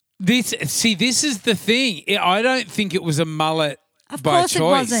 This is the thing. I don't think it was a mullet Of by course choice. it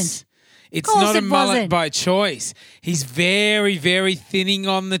wasn't. It's Of course not a it mullet wasn't. by choice. He's very, very thinning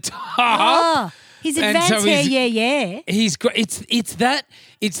on the top. Oh, his And advanced so hair, he's- yeah. He's great. It's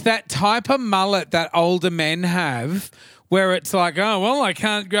that type of mullet that older men have, where it's like, oh well, I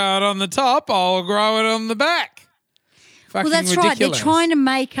can't grow it on the top. I'll grow it on the back. Fucking Well, that's ridiculous. right. They're trying to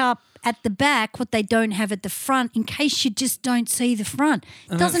make up at the back what they don't have at the front in case you just don't see the front.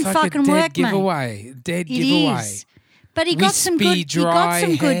 It And doesn't that's like fucking a dead work, mate. giveaway. Dead It giveaway. is. But he got some Wispy, good. He got some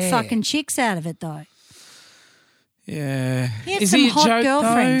dry good hair. fucking chicks out of it, though. Yeah. He had Is some he a hot joke,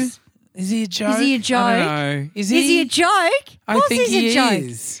 girlfriends. though? Is he a joke? Is he a joke? I don't know. Is he a joke? Of I course think he's he a joke.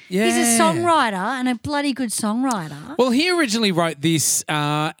 is. Yeah. He's a songwriter and a bloody good songwriter. Well, he originally wrote this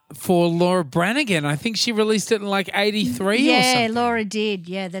for Laura Branigan. I think she released it in like 83 or Yeah, something. Laura did.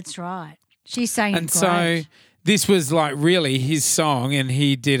 Yeah, that's right. She's saying And it great. so this was like really his song, and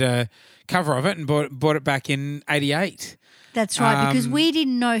he did a cover of it and bought it back in 88. That's right, because we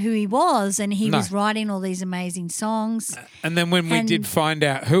didn't know who he was, and he No. was writing all these amazing songs. And then when we And- did find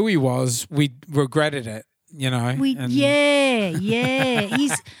out who he was, we regretted it, you know. and Yeah.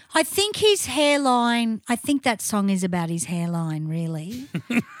 I think his hairline. I think that song is about his hairline, really,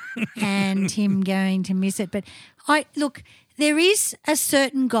 and him going to miss it. But look, there is a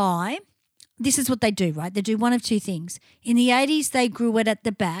certain guy. This is what they do, right? They do one of two things. In the 80s, they grew it at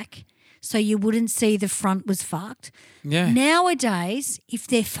the back, so you wouldn't see the front was fucked. Yeah. Nowadays, if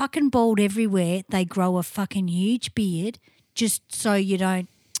they're fucking bald everywhere, they grow a fucking huge beard just so you don't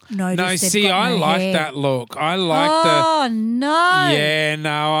notice. No, they've see, got I no like hair. that look. I like Oh no! Yeah,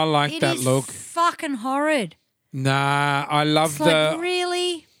 no, I like It that is look. fucking horrid. Nah, I love It's the like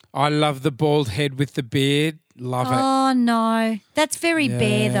really. I love the bald head with the beard. Love it. Oh no, that's very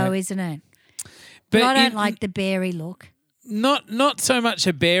bare Yeah. though, isn't it? But I don't it- like the berry look. not so much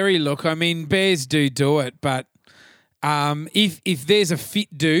a berry look. I mean, bears do it, but if there's a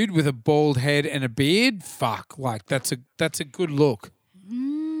fit dude with a bald head and a beard, fuck, like that's a good look.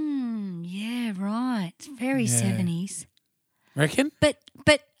 Yeah, right. It's very Yeah. 70s. Reckon? But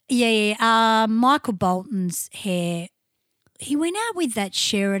yeah. Michael Bolton's hair. He went out with that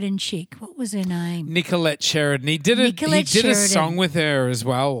Sheridan chick. What was her name? Nicolette Sheridan. He did a Nicolette Sheridan. song with her as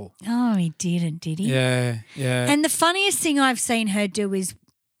well. Oh, he didn't, did he? Yeah, yeah. And the funniest thing I've seen her do is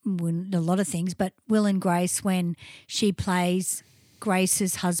a lot of things, but Will and Grace, when she plays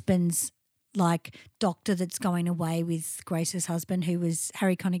Grace's husband's like doctor that's going away with Grace's husband, who was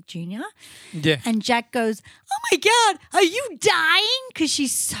Harry Connick Jr. yeah. And Jack goes, "Oh my God, are you dying?"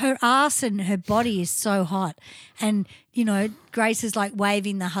 Because her ass and her body is so hot. And, you know, Grace is like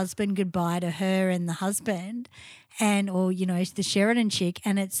waving the husband goodbye to her and the husband or, you know, the Sheridan chick.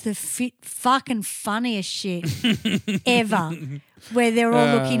 And it's the fucking funniest shit ever where they're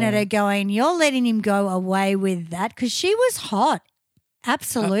all looking at her going, "You're letting him go away with that?" Because she was hot.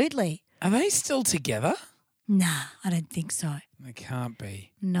 Absolutely. Are they still together? Nah, I don't think so. They can't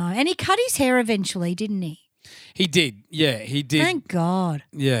be. No. And he cut his hair eventually, didn't he? He did. Yeah, he did. Thank God.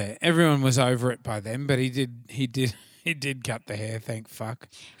 Yeah, everyone was over it by then, but he did cut the hair, thank fuck.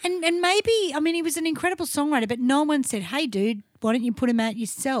 And maybe, I mean, he was an incredible songwriter, but no one said, "Hey, dude, why don't you put him out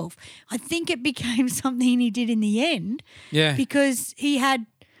yourself?" I think it became something he did in the end Yeah. because he had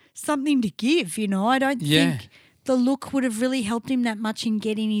something to give, you know. I don't Yeah. think the look would have really helped him that much in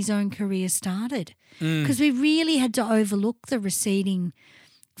getting his own career started because we really had to overlook the receding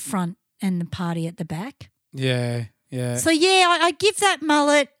front and the party at the back. Yeah, yeah. So, yeah, I give that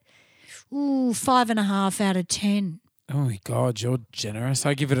mullet 5.5 out of 10. Oh my God, you're generous.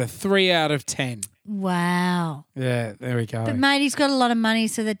 I give it a 3 out of 10. Wow. Yeah, there we go. But, mate, he's got a lot of money,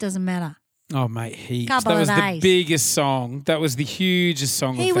 so that doesn't matter. Oh, mate, heaps. Couple that was of the days. biggest song. That was the hugest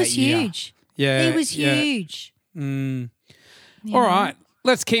song He of that was year. huge. Yeah. He was yeah. huge. Mm. You All know? right,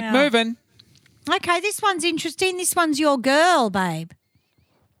 let's keep Yeah. moving. Okay, this one's interesting. This one's your girl, babe.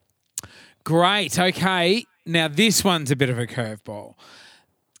 Great. Okay. Now, this one's a bit of a curveball.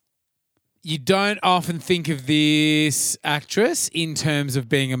 You don't often think of this actress in terms of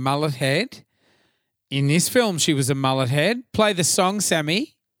being a mullet head. In this film, she was a mullet head. Play the song,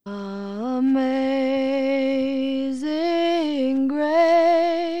 Sammy. Amazing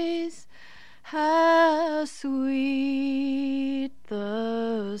grace, how sweet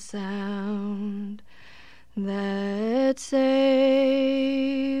the sound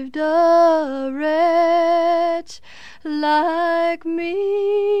like me.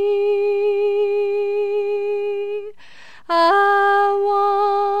 I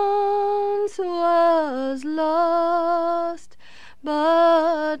once was lost,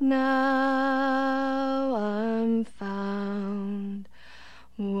 but now I'm found.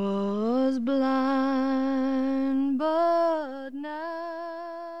 Was blind, but now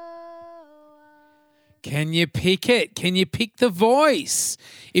Can you pick it? Can you pick the voice?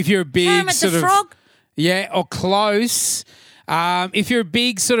 If you're a big Kermit sort the of Frog. yeah, or close. If you're a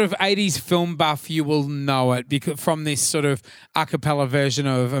big sort of 80s film buff, you will know it because from this sort of a cappella version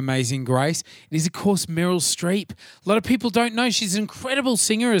of Amazing Grace. It is, of course, Meryl Streep. A lot of people don't know she's an incredible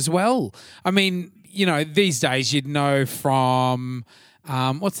singer as well. I mean, you know, these days you'd know from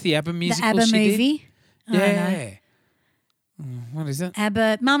what's the ABBA The musical ABBA she did? movie. I don't know. Yeah. What is it?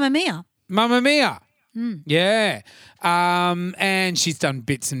 ABBA, Mamma Mia. Mamma Mia. Yeah. And she's done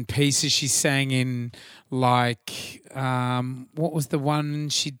bits and pieces. She sang in like, what was the one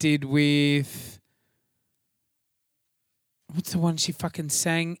she did with, what's the one she fucking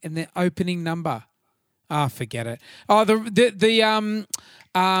sang in the opening number? Ah, forget it. Oh, the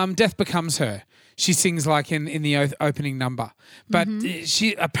Death Becomes Her. She sings like in the opening number. But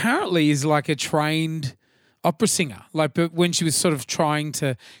she apparently is like a trained opera singer, like, but when she was sort of trying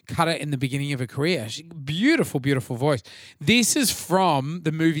to cut it in the beginning of her career, beautiful, beautiful voice. This is from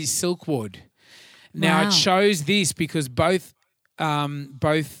the movie Silkwood. Now Wow. it shows this because both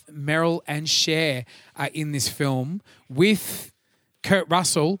Meryl and Cher are in this film with Kurt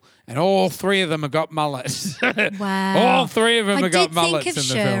Russell, and all three of them have got mullets. Wow. All three of them I have got did mullets think of in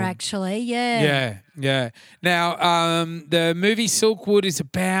the Cher, film. actually. Yeah. Yeah, yeah. Now, the movie Silkwood is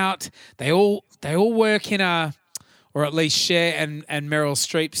about they all work in a, or at least Cher and Meryl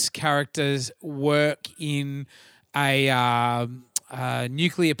Streep's characters work in a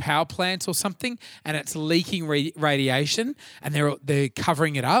nuclear power plant or something, and it's leaking radiation, and they're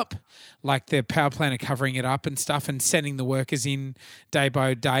covering it up, like the power plant are covering it up and stuff, and sending the workers in day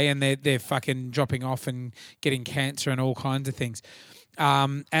by day, and they're fucking dropping off and getting cancer and all kinds of things.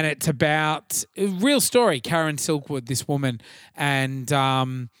 And it's about a real story. Karen Silkwood, this woman, and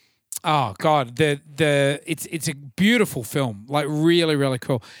oh God, it's a beautiful film, like really, really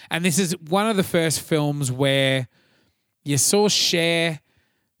cool. And this is one of the first films where you saw Cher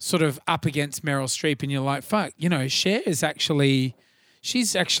sort of up against Meryl Streep, and you're like, fuck, you know, Cher is actually,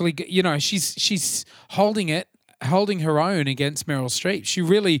 she's holding her own against Meryl Streep. She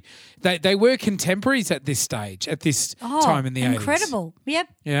really, they were contemporaries at this stage, at this time in the 80s. Incredible. Yep.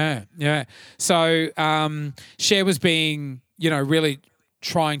 Yeah, yeah. So Cher was being, you know, really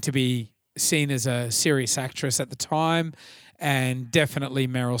trying to be seen as a serious actress at the time, and definitely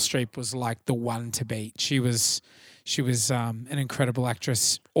Meryl Streep was like the one to beat. She was an incredible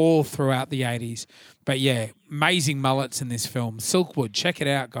actress all throughout the 80s. But yeah, amazing mullets in this film. Silkwood, check it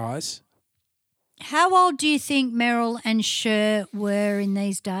out, guys. How old do you think Meryl and Cher were in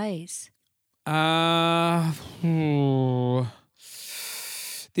these days?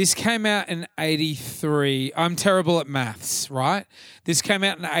 This came out in 83. I'm terrible at maths, right? This came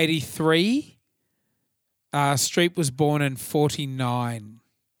out in 83. Streep was born in 49.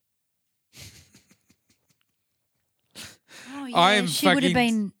 Oh, yeah. I am she would have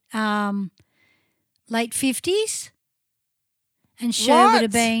fucking- been late 50s. And Cher What? would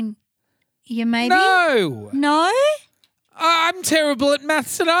have been, yeah, maybe? No. No? I'm terrible at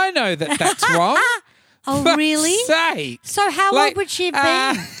maths and I know that that's wrong. Oh, Fuck's really? sake. So how Like, old would she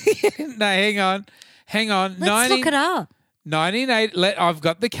have been? No, hang on. Let's look it up. 1980. I've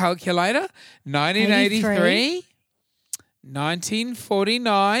got the calculator. 1983,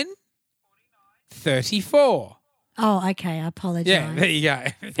 1949, 34. Oh, okay. I apologise. Yeah, there you go.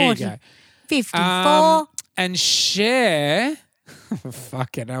 There you 40, go. 54. And Cher,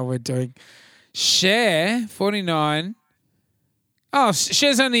 fucking hell, we're doing Cher, 49. Oh,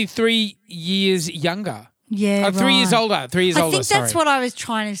 Cher's only 3 years younger. Yeah, 3 years right. older. 3 years I older, think that's sorry. what I was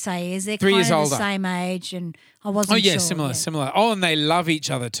trying to say. Is they're 3 kind years of older. the same age, and I Oh, wasn't yeah, sure. similar. Oh, and they love each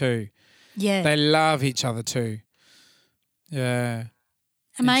other too. Yeah, They love each other too. Yeah.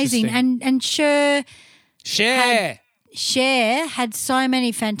 amazing. Interesting. And Cher Cher. had so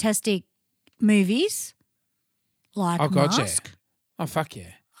many fantastic movies, like Oh, God, Mask. yeah. Oh, fuck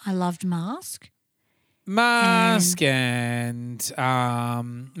yeah. I loved Mask. Mask and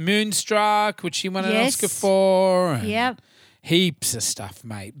Moonstruck, which she won an Yes. Oscar for. And Yep. heaps of stuff,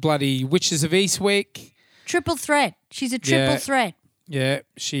 mate. Bloody Witches of Eastwick. Triple threat. She's a triple Yeah. threat. Yeah,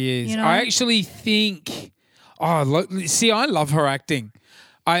 she is. You know? I actually think. Oh, look! See, I love her acting.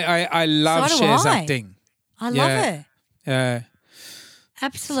 I love So do Cher's I. acting. I love Yeah. her. Yeah.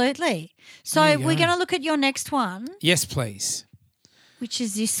 Absolutely. So There you we're go. going to look at your next one. Yes, please. Which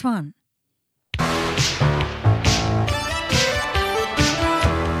is this one? You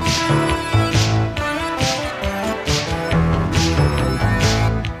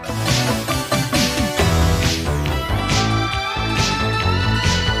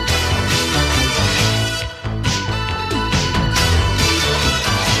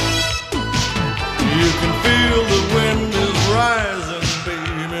can feel the wind is rising,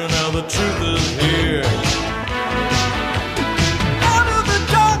 baby. Now the truth is here. Out of the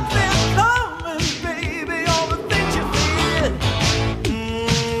darkness coming, baby. All the things you fear.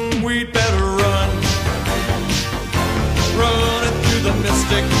 We'd better run. Running through the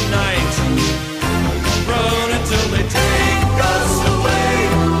mystic night. Run until they take us away.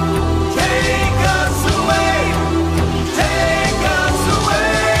 Take us away. Take us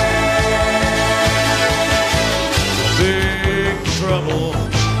away. Big trouble.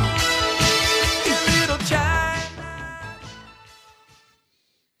 Little China.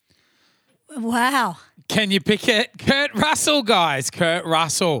 Wow. Can you pick it? Kurt Russell, guys. Kurt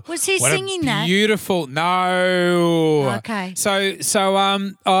Russell. Was he What a singing that? Beautiful. No. Okay. So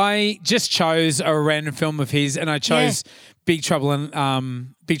I just chose a random film of his, and I chose Big Trouble in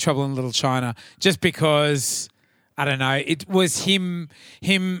Little China, just because I don't know. It was him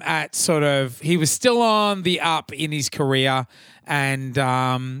at sort of, he was still on the up in his career, and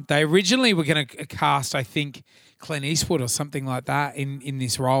they originally were going to cast, I think, Clint Eastwood or something like that in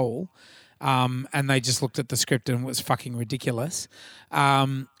this role. And they just looked at the script and it was fucking ridiculous.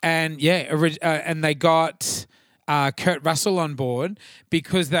 And they got Kurt Russell on board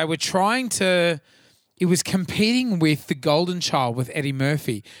because they were trying to. It was competing with The Golden Child with Eddie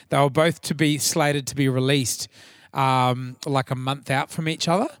Murphy. They were both to be slated to be released like a month out from each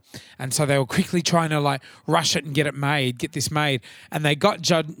other. And so they were quickly trying to like rush it and get this made. And they got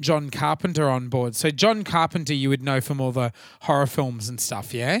John Carpenter on board. So John Carpenter you would know from all the horror films and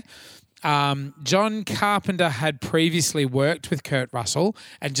stuff, yeah? John Carpenter had previously worked with Kurt Russell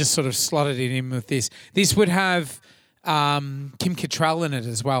and just sort of slotted it in with this. This would have Kim Cattrall in it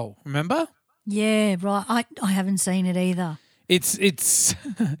as well, remember? Yeah, right. I haven't seen it either. It's it's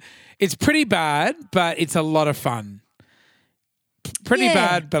pretty bad, but it's a lot of fun. Pretty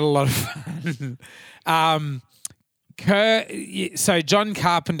bad, but a lot of fun. So John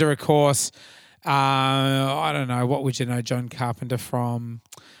Carpenter, of course, I don't know, what would you know John Carpenter from?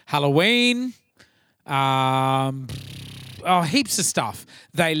 Halloween, heaps of stuff.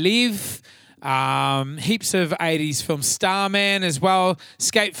 They Live, heaps of 80s films. Starman as well,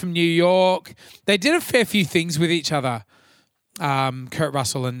 Escape from New York. They did a fair few things with each other, Kurt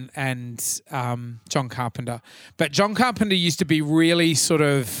Russell and John Carpenter. But John Carpenter used to be really sort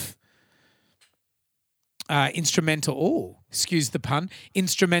of instrumental, excuse the pun,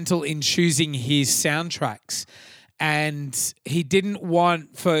 instrumental in choosing his soundtracks. And he didn't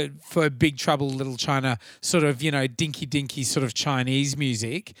want for Big Trouble Little China sort of, dinky sort of Chinese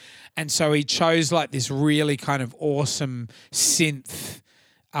music. And so he chose like this really kind of awesome synth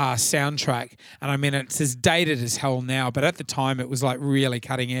soundtrack. And I mean, it's as dated as hell now, but at the time it was like really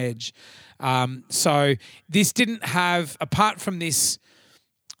cutting edge. So this didn't have, apart from this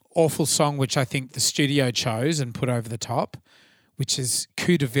awful song, which I think the studio chose and put over the top, which is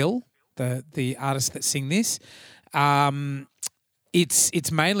Coup de Ville, the artist that sing this.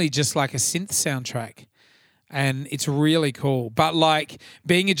 It's mainly just like a synth soundtrack, and it's really cool. But like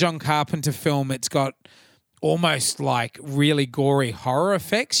being a John Carpenter film, it's got almost like really gory horror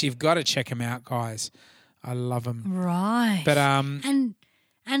effects. You've got to check them out, guys. I love them. Right. But and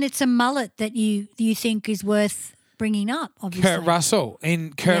it's a mullet that you think is worth bringing up, obviously. Kurt Russell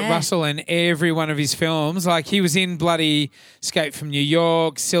in every one of his films. Like he was in bloody Escape from New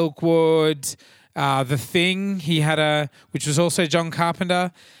York, Silkwood. The Thing, he had which was also John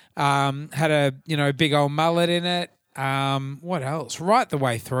Carpenter, had a big old mullet in it. What else? Right the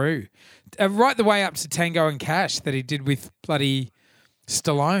way through, right the way up to Tango and Cash that he did with bloody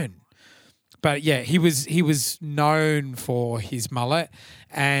Stallone. But yeah, he was known for his mullet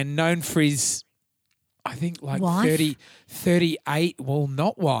and known for his, I think like wife? 38. Well,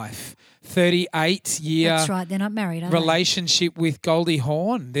 not wife. 38-year That's right, they're not married, are they? relationship with Goldie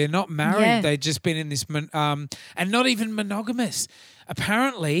Hawn. They're not married. Yeah. They've just been in this and not even monogamous.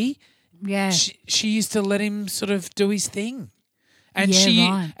 Apparently, she used to let him sort of do his thing. And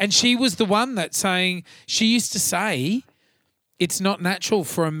she was the one that she used to say it's not natural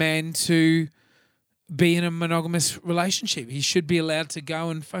for a man to be in a monogamous relationship. He should be allowed to go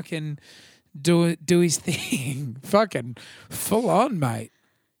and fucking do his thing. Fucking full on, mate.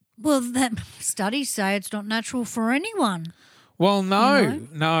 Well, that studies say it's not natural for anyone. Well, no.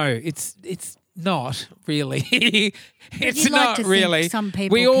 It's not really. It's you'd like not to think really. some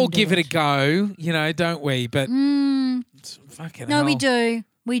people we all can do give it a it. go, don't we? But it's fucking No, hell. we do.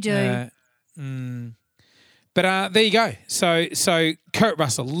 We do. But there you go. So Kurt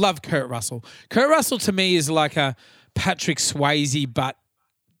Russell, love Kurt Russell. Kurt Russell to me is like a Patrick Swayze, but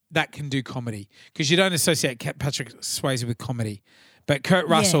that can do comedy because you don't associate Patrick Swayze with comedy. But Kurt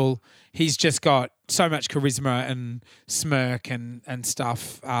Russell, he's just got so much charisma and smirk and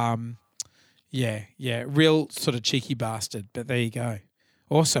stuff. Real sort of cheeky bastard. But there you go.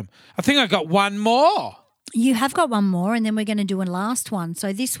 Awesome. I think I got one more. You have got one more, and then we're going to do a last one.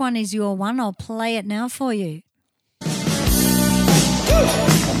 So this one is your one. I'll play it now for you.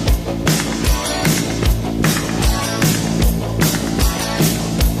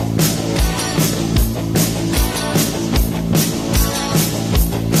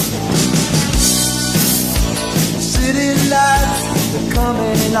 City lights are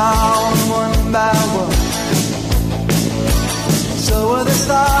coming on one by one. So are the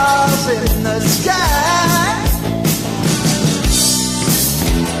stars in the sky.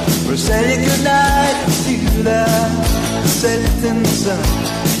 We're saying goodnight to the setting sun.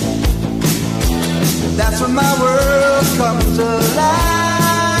 That's when my world comes alive.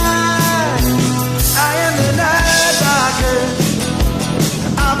 I am the night rocker.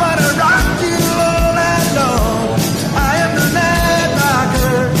 I wanna rock you all night long. I am the night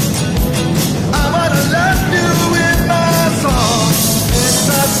rocker. I wanna love you with my song. It's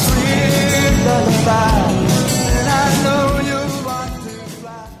a sweet lullaby, and I know you want to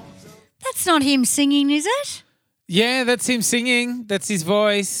fly. That's not him singing, is it? Yeah, that's him singing. That's his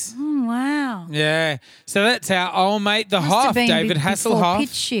voice. Oh, wow. Yeah. So that's our old mate, the Must have Hoff, been David before Hasselhoff.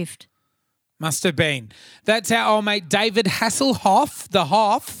 pitch shift. Must have been. That's our old mate, David Hasselhoff, the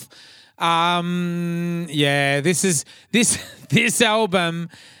Hoff. This album.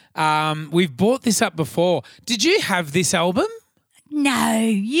 We've brought this up before. Did you have this album? No,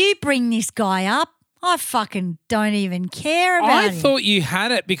 you bring this guy up. I fucking don't even care about I him. thought you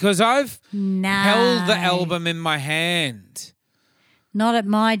had it because I've No. held the album in my hand. Not at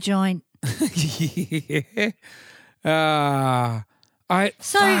my joint. Yeah.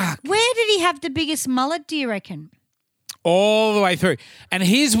 So fuck. where did he have the biggest mullet, do you reckon? All the way through. And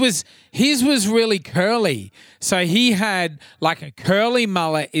his was really curly. So he had like a curly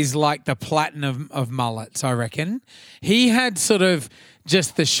mullet is like the platinum of mullets, I reckon. He had sort of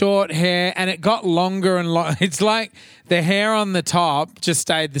just the short hair and it got longer and longer. It's like the hair on the top just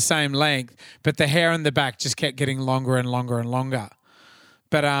stayed the same length, but the hair on the back just kept getting longer and longer and longer.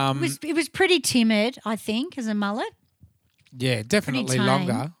 But It was pretty timid, I think, as a mullet. yeah, definitely tame.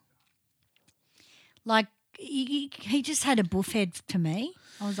 longer. Like, he just had a buff head to me.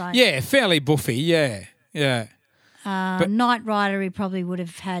 I was like, Yeah, fairly buffy, yeah. Knight Rider, he probably would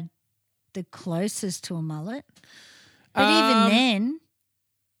have had the closest to a mullet. But even then,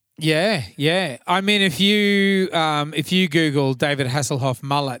 Yeah. I mean, if you Google David Hasselhoff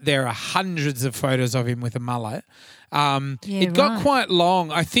mullet, there are hundreds of photos of him with a mullet. It got right. quite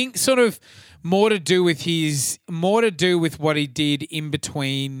long. I think sort of more to do with what he did in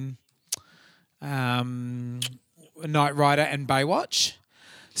between Knight Rider and Baywatch.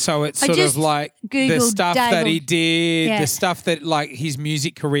 So it's I sort of just like the Googled stuff that he David- did, Yeah. the stuff that like his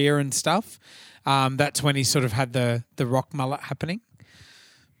music career and stuff. That's when he sort of had the rock mullet happening.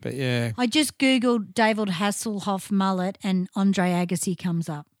 But yeah. I just Googled David Hasselhoff mullet and Andre Agassi comes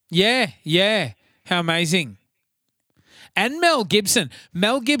up. Yeah. How amazing. And Mel Gibson.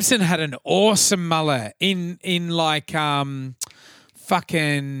 Mel Gibson had an awesome mullet in like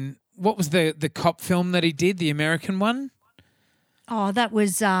fucking what was the cop film that he did, the American one? Oh, that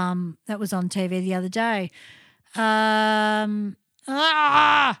was on TV the other day.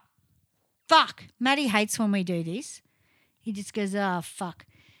 Fuck. Maddie hates when we do this. He just goes, fuck.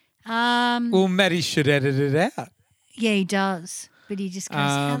 Well, Maddie should edit it out. Yeah, he does. But he just goes,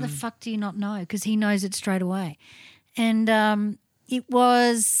 how the fuck do you not know? Because he knows it straight away. And it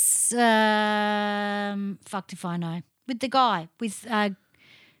was, fucked if I know, with the guy, with,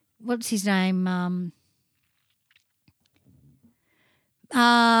 what's his name?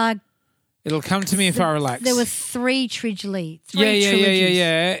 It'll come to me if I relax. There were three trilogies.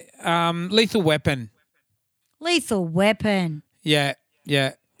 Yeah. Lethal Weapon. Lethal Weapon. Yeah.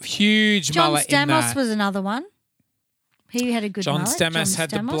 Huge John mullet in Stamos that. was another one. He had a good John mullet. Stamos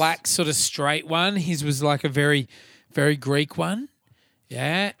had the black sort of straight one. His was like a very, very Greek one.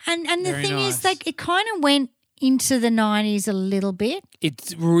 Yeah. And the very thing nice. is, like, it kind of went into the 90s a little bit.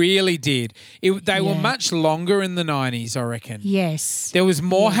 It really did. They were Yeah. much longer in the 90s, I reckon. Yes. There was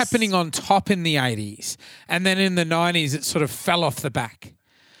more Yes. happening on top in the 80s. And then in the 90s, it sort of fell off the back.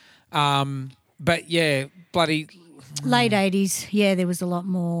 But yeah, bloody Late 80s, yeah, there was a lot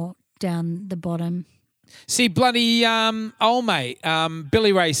more down the bottom. see bloody old mate,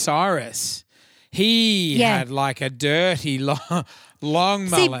 Billy Ray Cyrus. He Yeah. had like a dirty long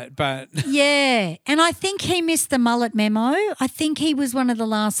See, mullet, but Yeah, and I think he missed the mullet memo. I think he was one of the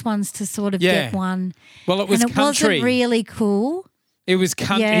last ones to sort of Yeah. get one. well, it was and it country. wasn't really cool. It was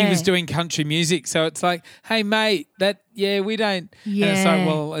country. He Yeah. was doing country music, so it's like, hey mate, we don't. And it's Yeah. like,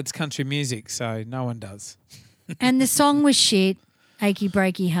 well, it's country music, so no one does. And the song was shit, Achy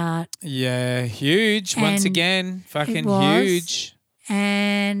Breaky Heart. Yeah, huge. Once And again, fucking was. huge.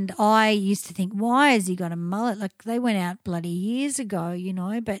 And I used to think, why has he got a mullet? Like they went out bloody years ago, you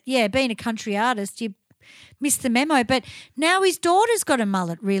know. But yeah, being a country artist, you missed the memo. But now his daughter's got a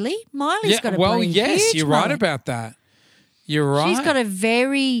mullet, really. Miley's got a bloody yes, huge you're right mullet. about that. You're right. She's got a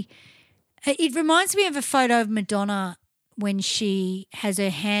very. It reminds me of a photo of Madonna when she has her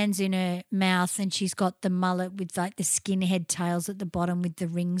hands in her mouth and she's got the mullet with like the skinhead tails at the bottom with the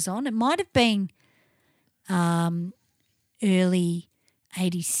rings on. It might have been early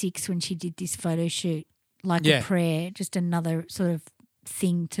 86 when she did this photo shoot, like Yeah. a prayer, just another sort of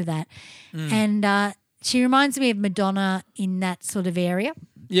thing to that. Mm. And she reminds me of Madonna in that sort of area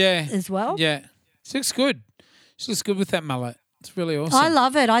yeah, as well. yeah. She looks good. She looks good with that mullet. It's really awesome. I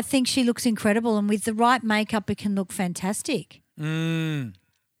love it. I think she looks incredible, and with the right makeup, it can look fantastic. Mm.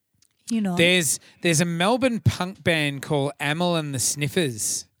 You know, There's a Melbourne punk band called Amel and the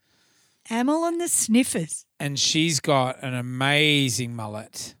Sniffers, Amel and the Sniffers. and she's got an amazing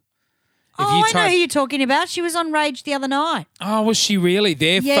mullet. Oh, I know who you're talking about. She was on Rage the other night. Oh, was she really?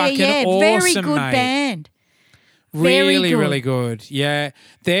 They're Yeah, fucking yeah, awesome, very good mate. band. Very Really, good. really good. Yeah,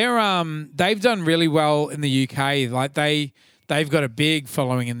 they've done really well in the UK. Like they've got a big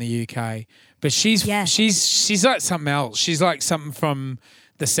following in the UK. But she's Yeah. she's like something else. She's like something from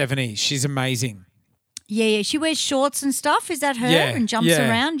the 70s. She's amazing. Yeah, yeah. She wears shorts and stuff. Is that her? Yeah, And jumps yeah.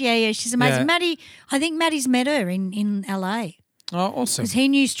 around. Yeah, yeah. She's amazing. Yeah. Maddie, I think Maddie's met her in LA Oh, awesome. because he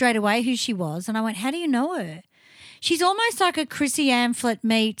knew straight away who she was. And I went, how do you know her? She's almost like a Chrissy Amphlett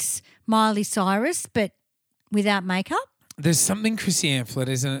meets Miley Cyrus, but without makeup. There's something Chrissy Amphlett,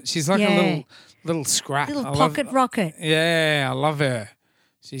 isn't it? She's like Yeah. a little scrap. Little I love- pocket rocket. Yeah, I love her.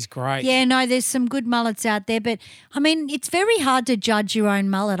 She's great. Yeah, no, there's some good mullets out there, but I mean, it's very hard to judge your own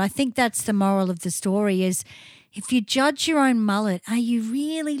mullet. I think that's the moral of the story is if you judge your own mullet, are you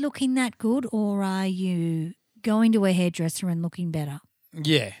really looking that good or are you going to a hairdresser and looking better?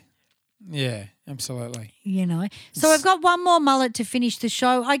 Yeah. Yeah, absolutely. You know? So I've got one more mullet to finish the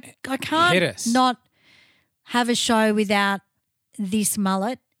show. I Hit can't us. not have a show without this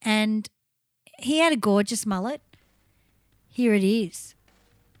mullet, and he had a gorgeous mullet. Here it is.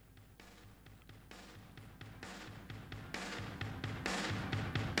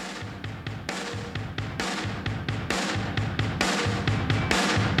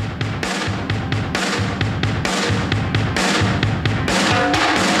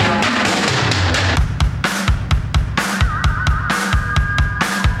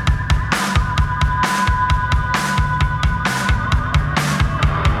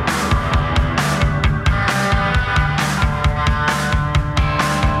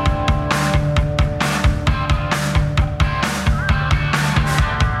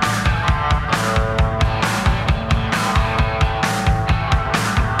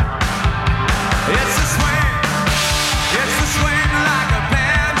 It's the swing like a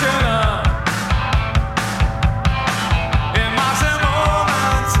pendulum. It marks the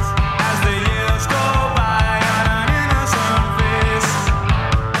moments as the years go by on an innocent face.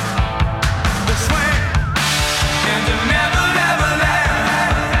 The swing into never, never land.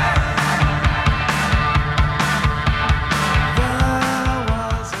 There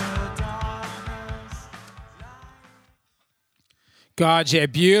was a darkness. God, yeah,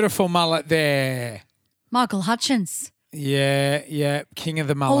 beautiful mullet there. Michael Hutchins. Yeah, yeah, king of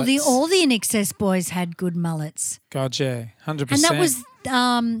the mullets. All the In Excess boys had good mullets. God, yeah, 100%. And that was,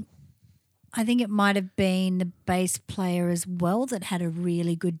 I think it might have been the bass player as well that had a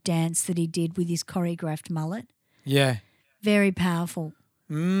really good dance that he did with his choreographed mullet. Yeah. Very powerful.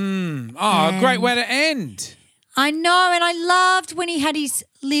 Oh, a great way to end. I know, and I loved when he had his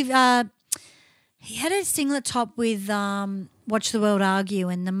he had a singlet top with Watch the World Argue,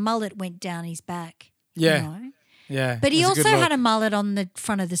 and the mullet went down his back. Yeah. You know? Yeah. But he it was also good had a look. mullet on the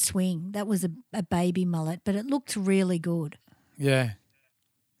front of the swing. That was a baby mullet, but it looked really good. Yeah.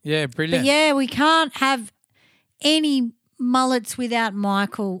 Yeah, brilliant. But yeah, we can't have any mullets without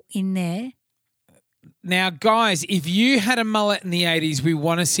Michael in there. Now, guys, if you had a mullet in the 80s, we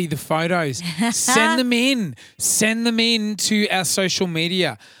want to see the photos. Send them in. Send them in to our social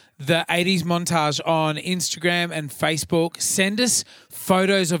media. the 80s montage on Instagram and Facebook. Send us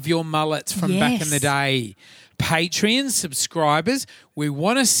photos of your mullets from back in the Yes. day. Patreon subscribers, we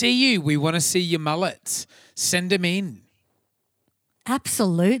want to see you. We want to see your mullets. Send them in.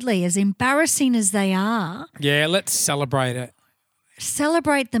 Absolutely. As embarrassing as they are, Yeah, let's celebrate it.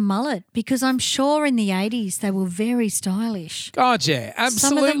 celebrate the mullet because I'm sure in the 80s they were very stylish, God, yeah.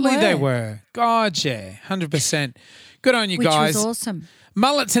 Some of them Absolutely they were. were. God, yeah. 100%. Good on you which guys. was awesome.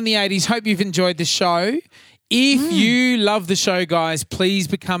 Mullets in the 80s. Hope you've enjoyed the show. If you love the show, guys, please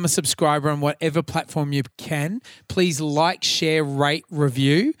become a subscriber on whatever platform you can. Please like, share, rate,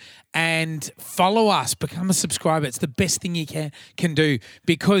 review, and follow us. Become a subscriber. It's the best thing you can do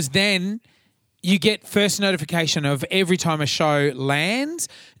because then you get first notification of every time a show lands.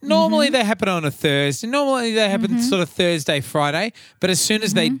 Normally they happen on a Thursday. Normally they happen sort of Thursday, Friday. But as soon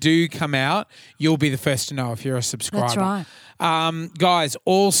as they do come out, you'll be the first to know if you're a subscriber. That's right. Guys,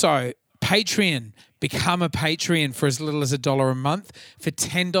 also Patreon. Become a Patreon for as little as $1 a month. For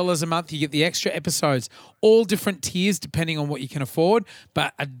 $10 a month, you get the extra episodes, all different tiers depending on what you can afford.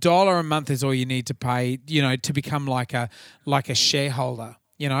 But $1 a month is all you need to pay, to become like a shareholder.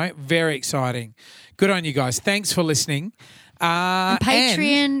 Very exciting. Good on you guys. Thanks for listening. And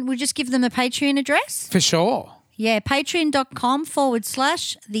Patreon, we'll just give them a Patreon address. For sure. Yeah,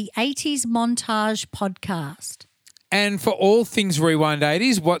 patreon.com/the 80s Montage Podcast. And for all things Rewind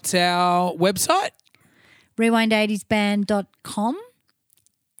 80s, what's our website? rewind80sband.com,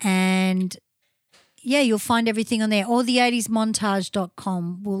 and you'll find everything on there. Or the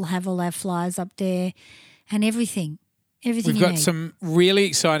 80smontage.com will have all our flyers up there and everything We've you got need. some really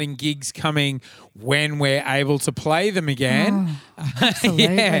exciting gigs coming when we're able to play them again.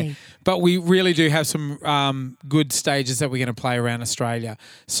 Absolutely. But we really do have some good stages that we're going to play around Australia.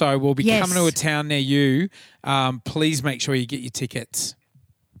 So we'll be Yes. coming to a town near you. Please make sure you get your tickets.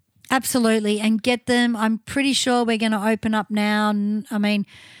 Absolutely, and get them. I'm pretty sure we're going to open up now. I mean,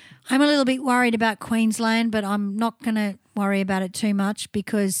 I'm a little bit worried about Queensland, but I'm not going to worry about it too much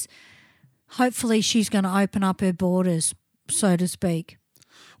because hopefully she's going to open up her borders, so to speak.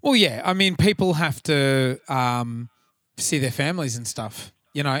 Well, yeah. I mean, people have to see their families and stuff.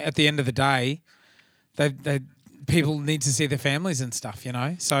 At the end of the day, people need to see their families and stuff,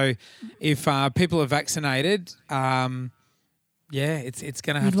 So if people are vaccinated, it's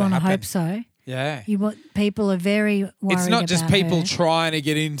going to have You'd to want to happen. hope so. Yeah. People are very worried. It's not just about people her. trying to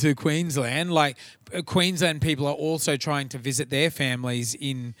get into Queensland. Like Queensland people are also trying to visit their families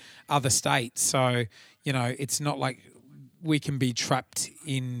in other states. So, it's not like we can be trapped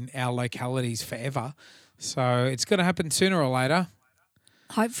in our localities forever. So it's going to happen sooner or later.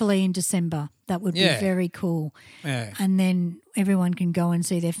 Hopefully in December. That would be Yeah. very cool. Yeah. And then everyone can go and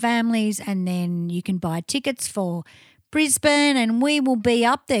see their families, and then you can buy tickets for Brisbane, and we will be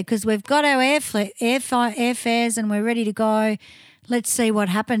up there because we've got our airfares and we're ready to go. Let's see what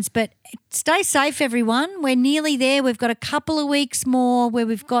happens. But stay safe, everyone. We're nearly there. We've got a couple of weeks more where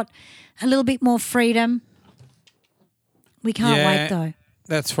we've got a little bit more freedom. We can't wait, though.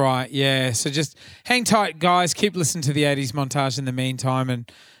 That's right. Yeah. So just hang tight, guys. Keep listening to the 80s montage in the meantime,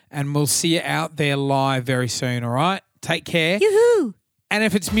 and we'll see you out there live very soon, all right? Take care. Yoo-hoo! And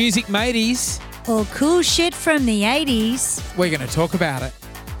if it's music mateys, Or cool shit from the 80s. we're going to talk about it.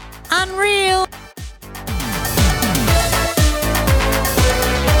 Unreal.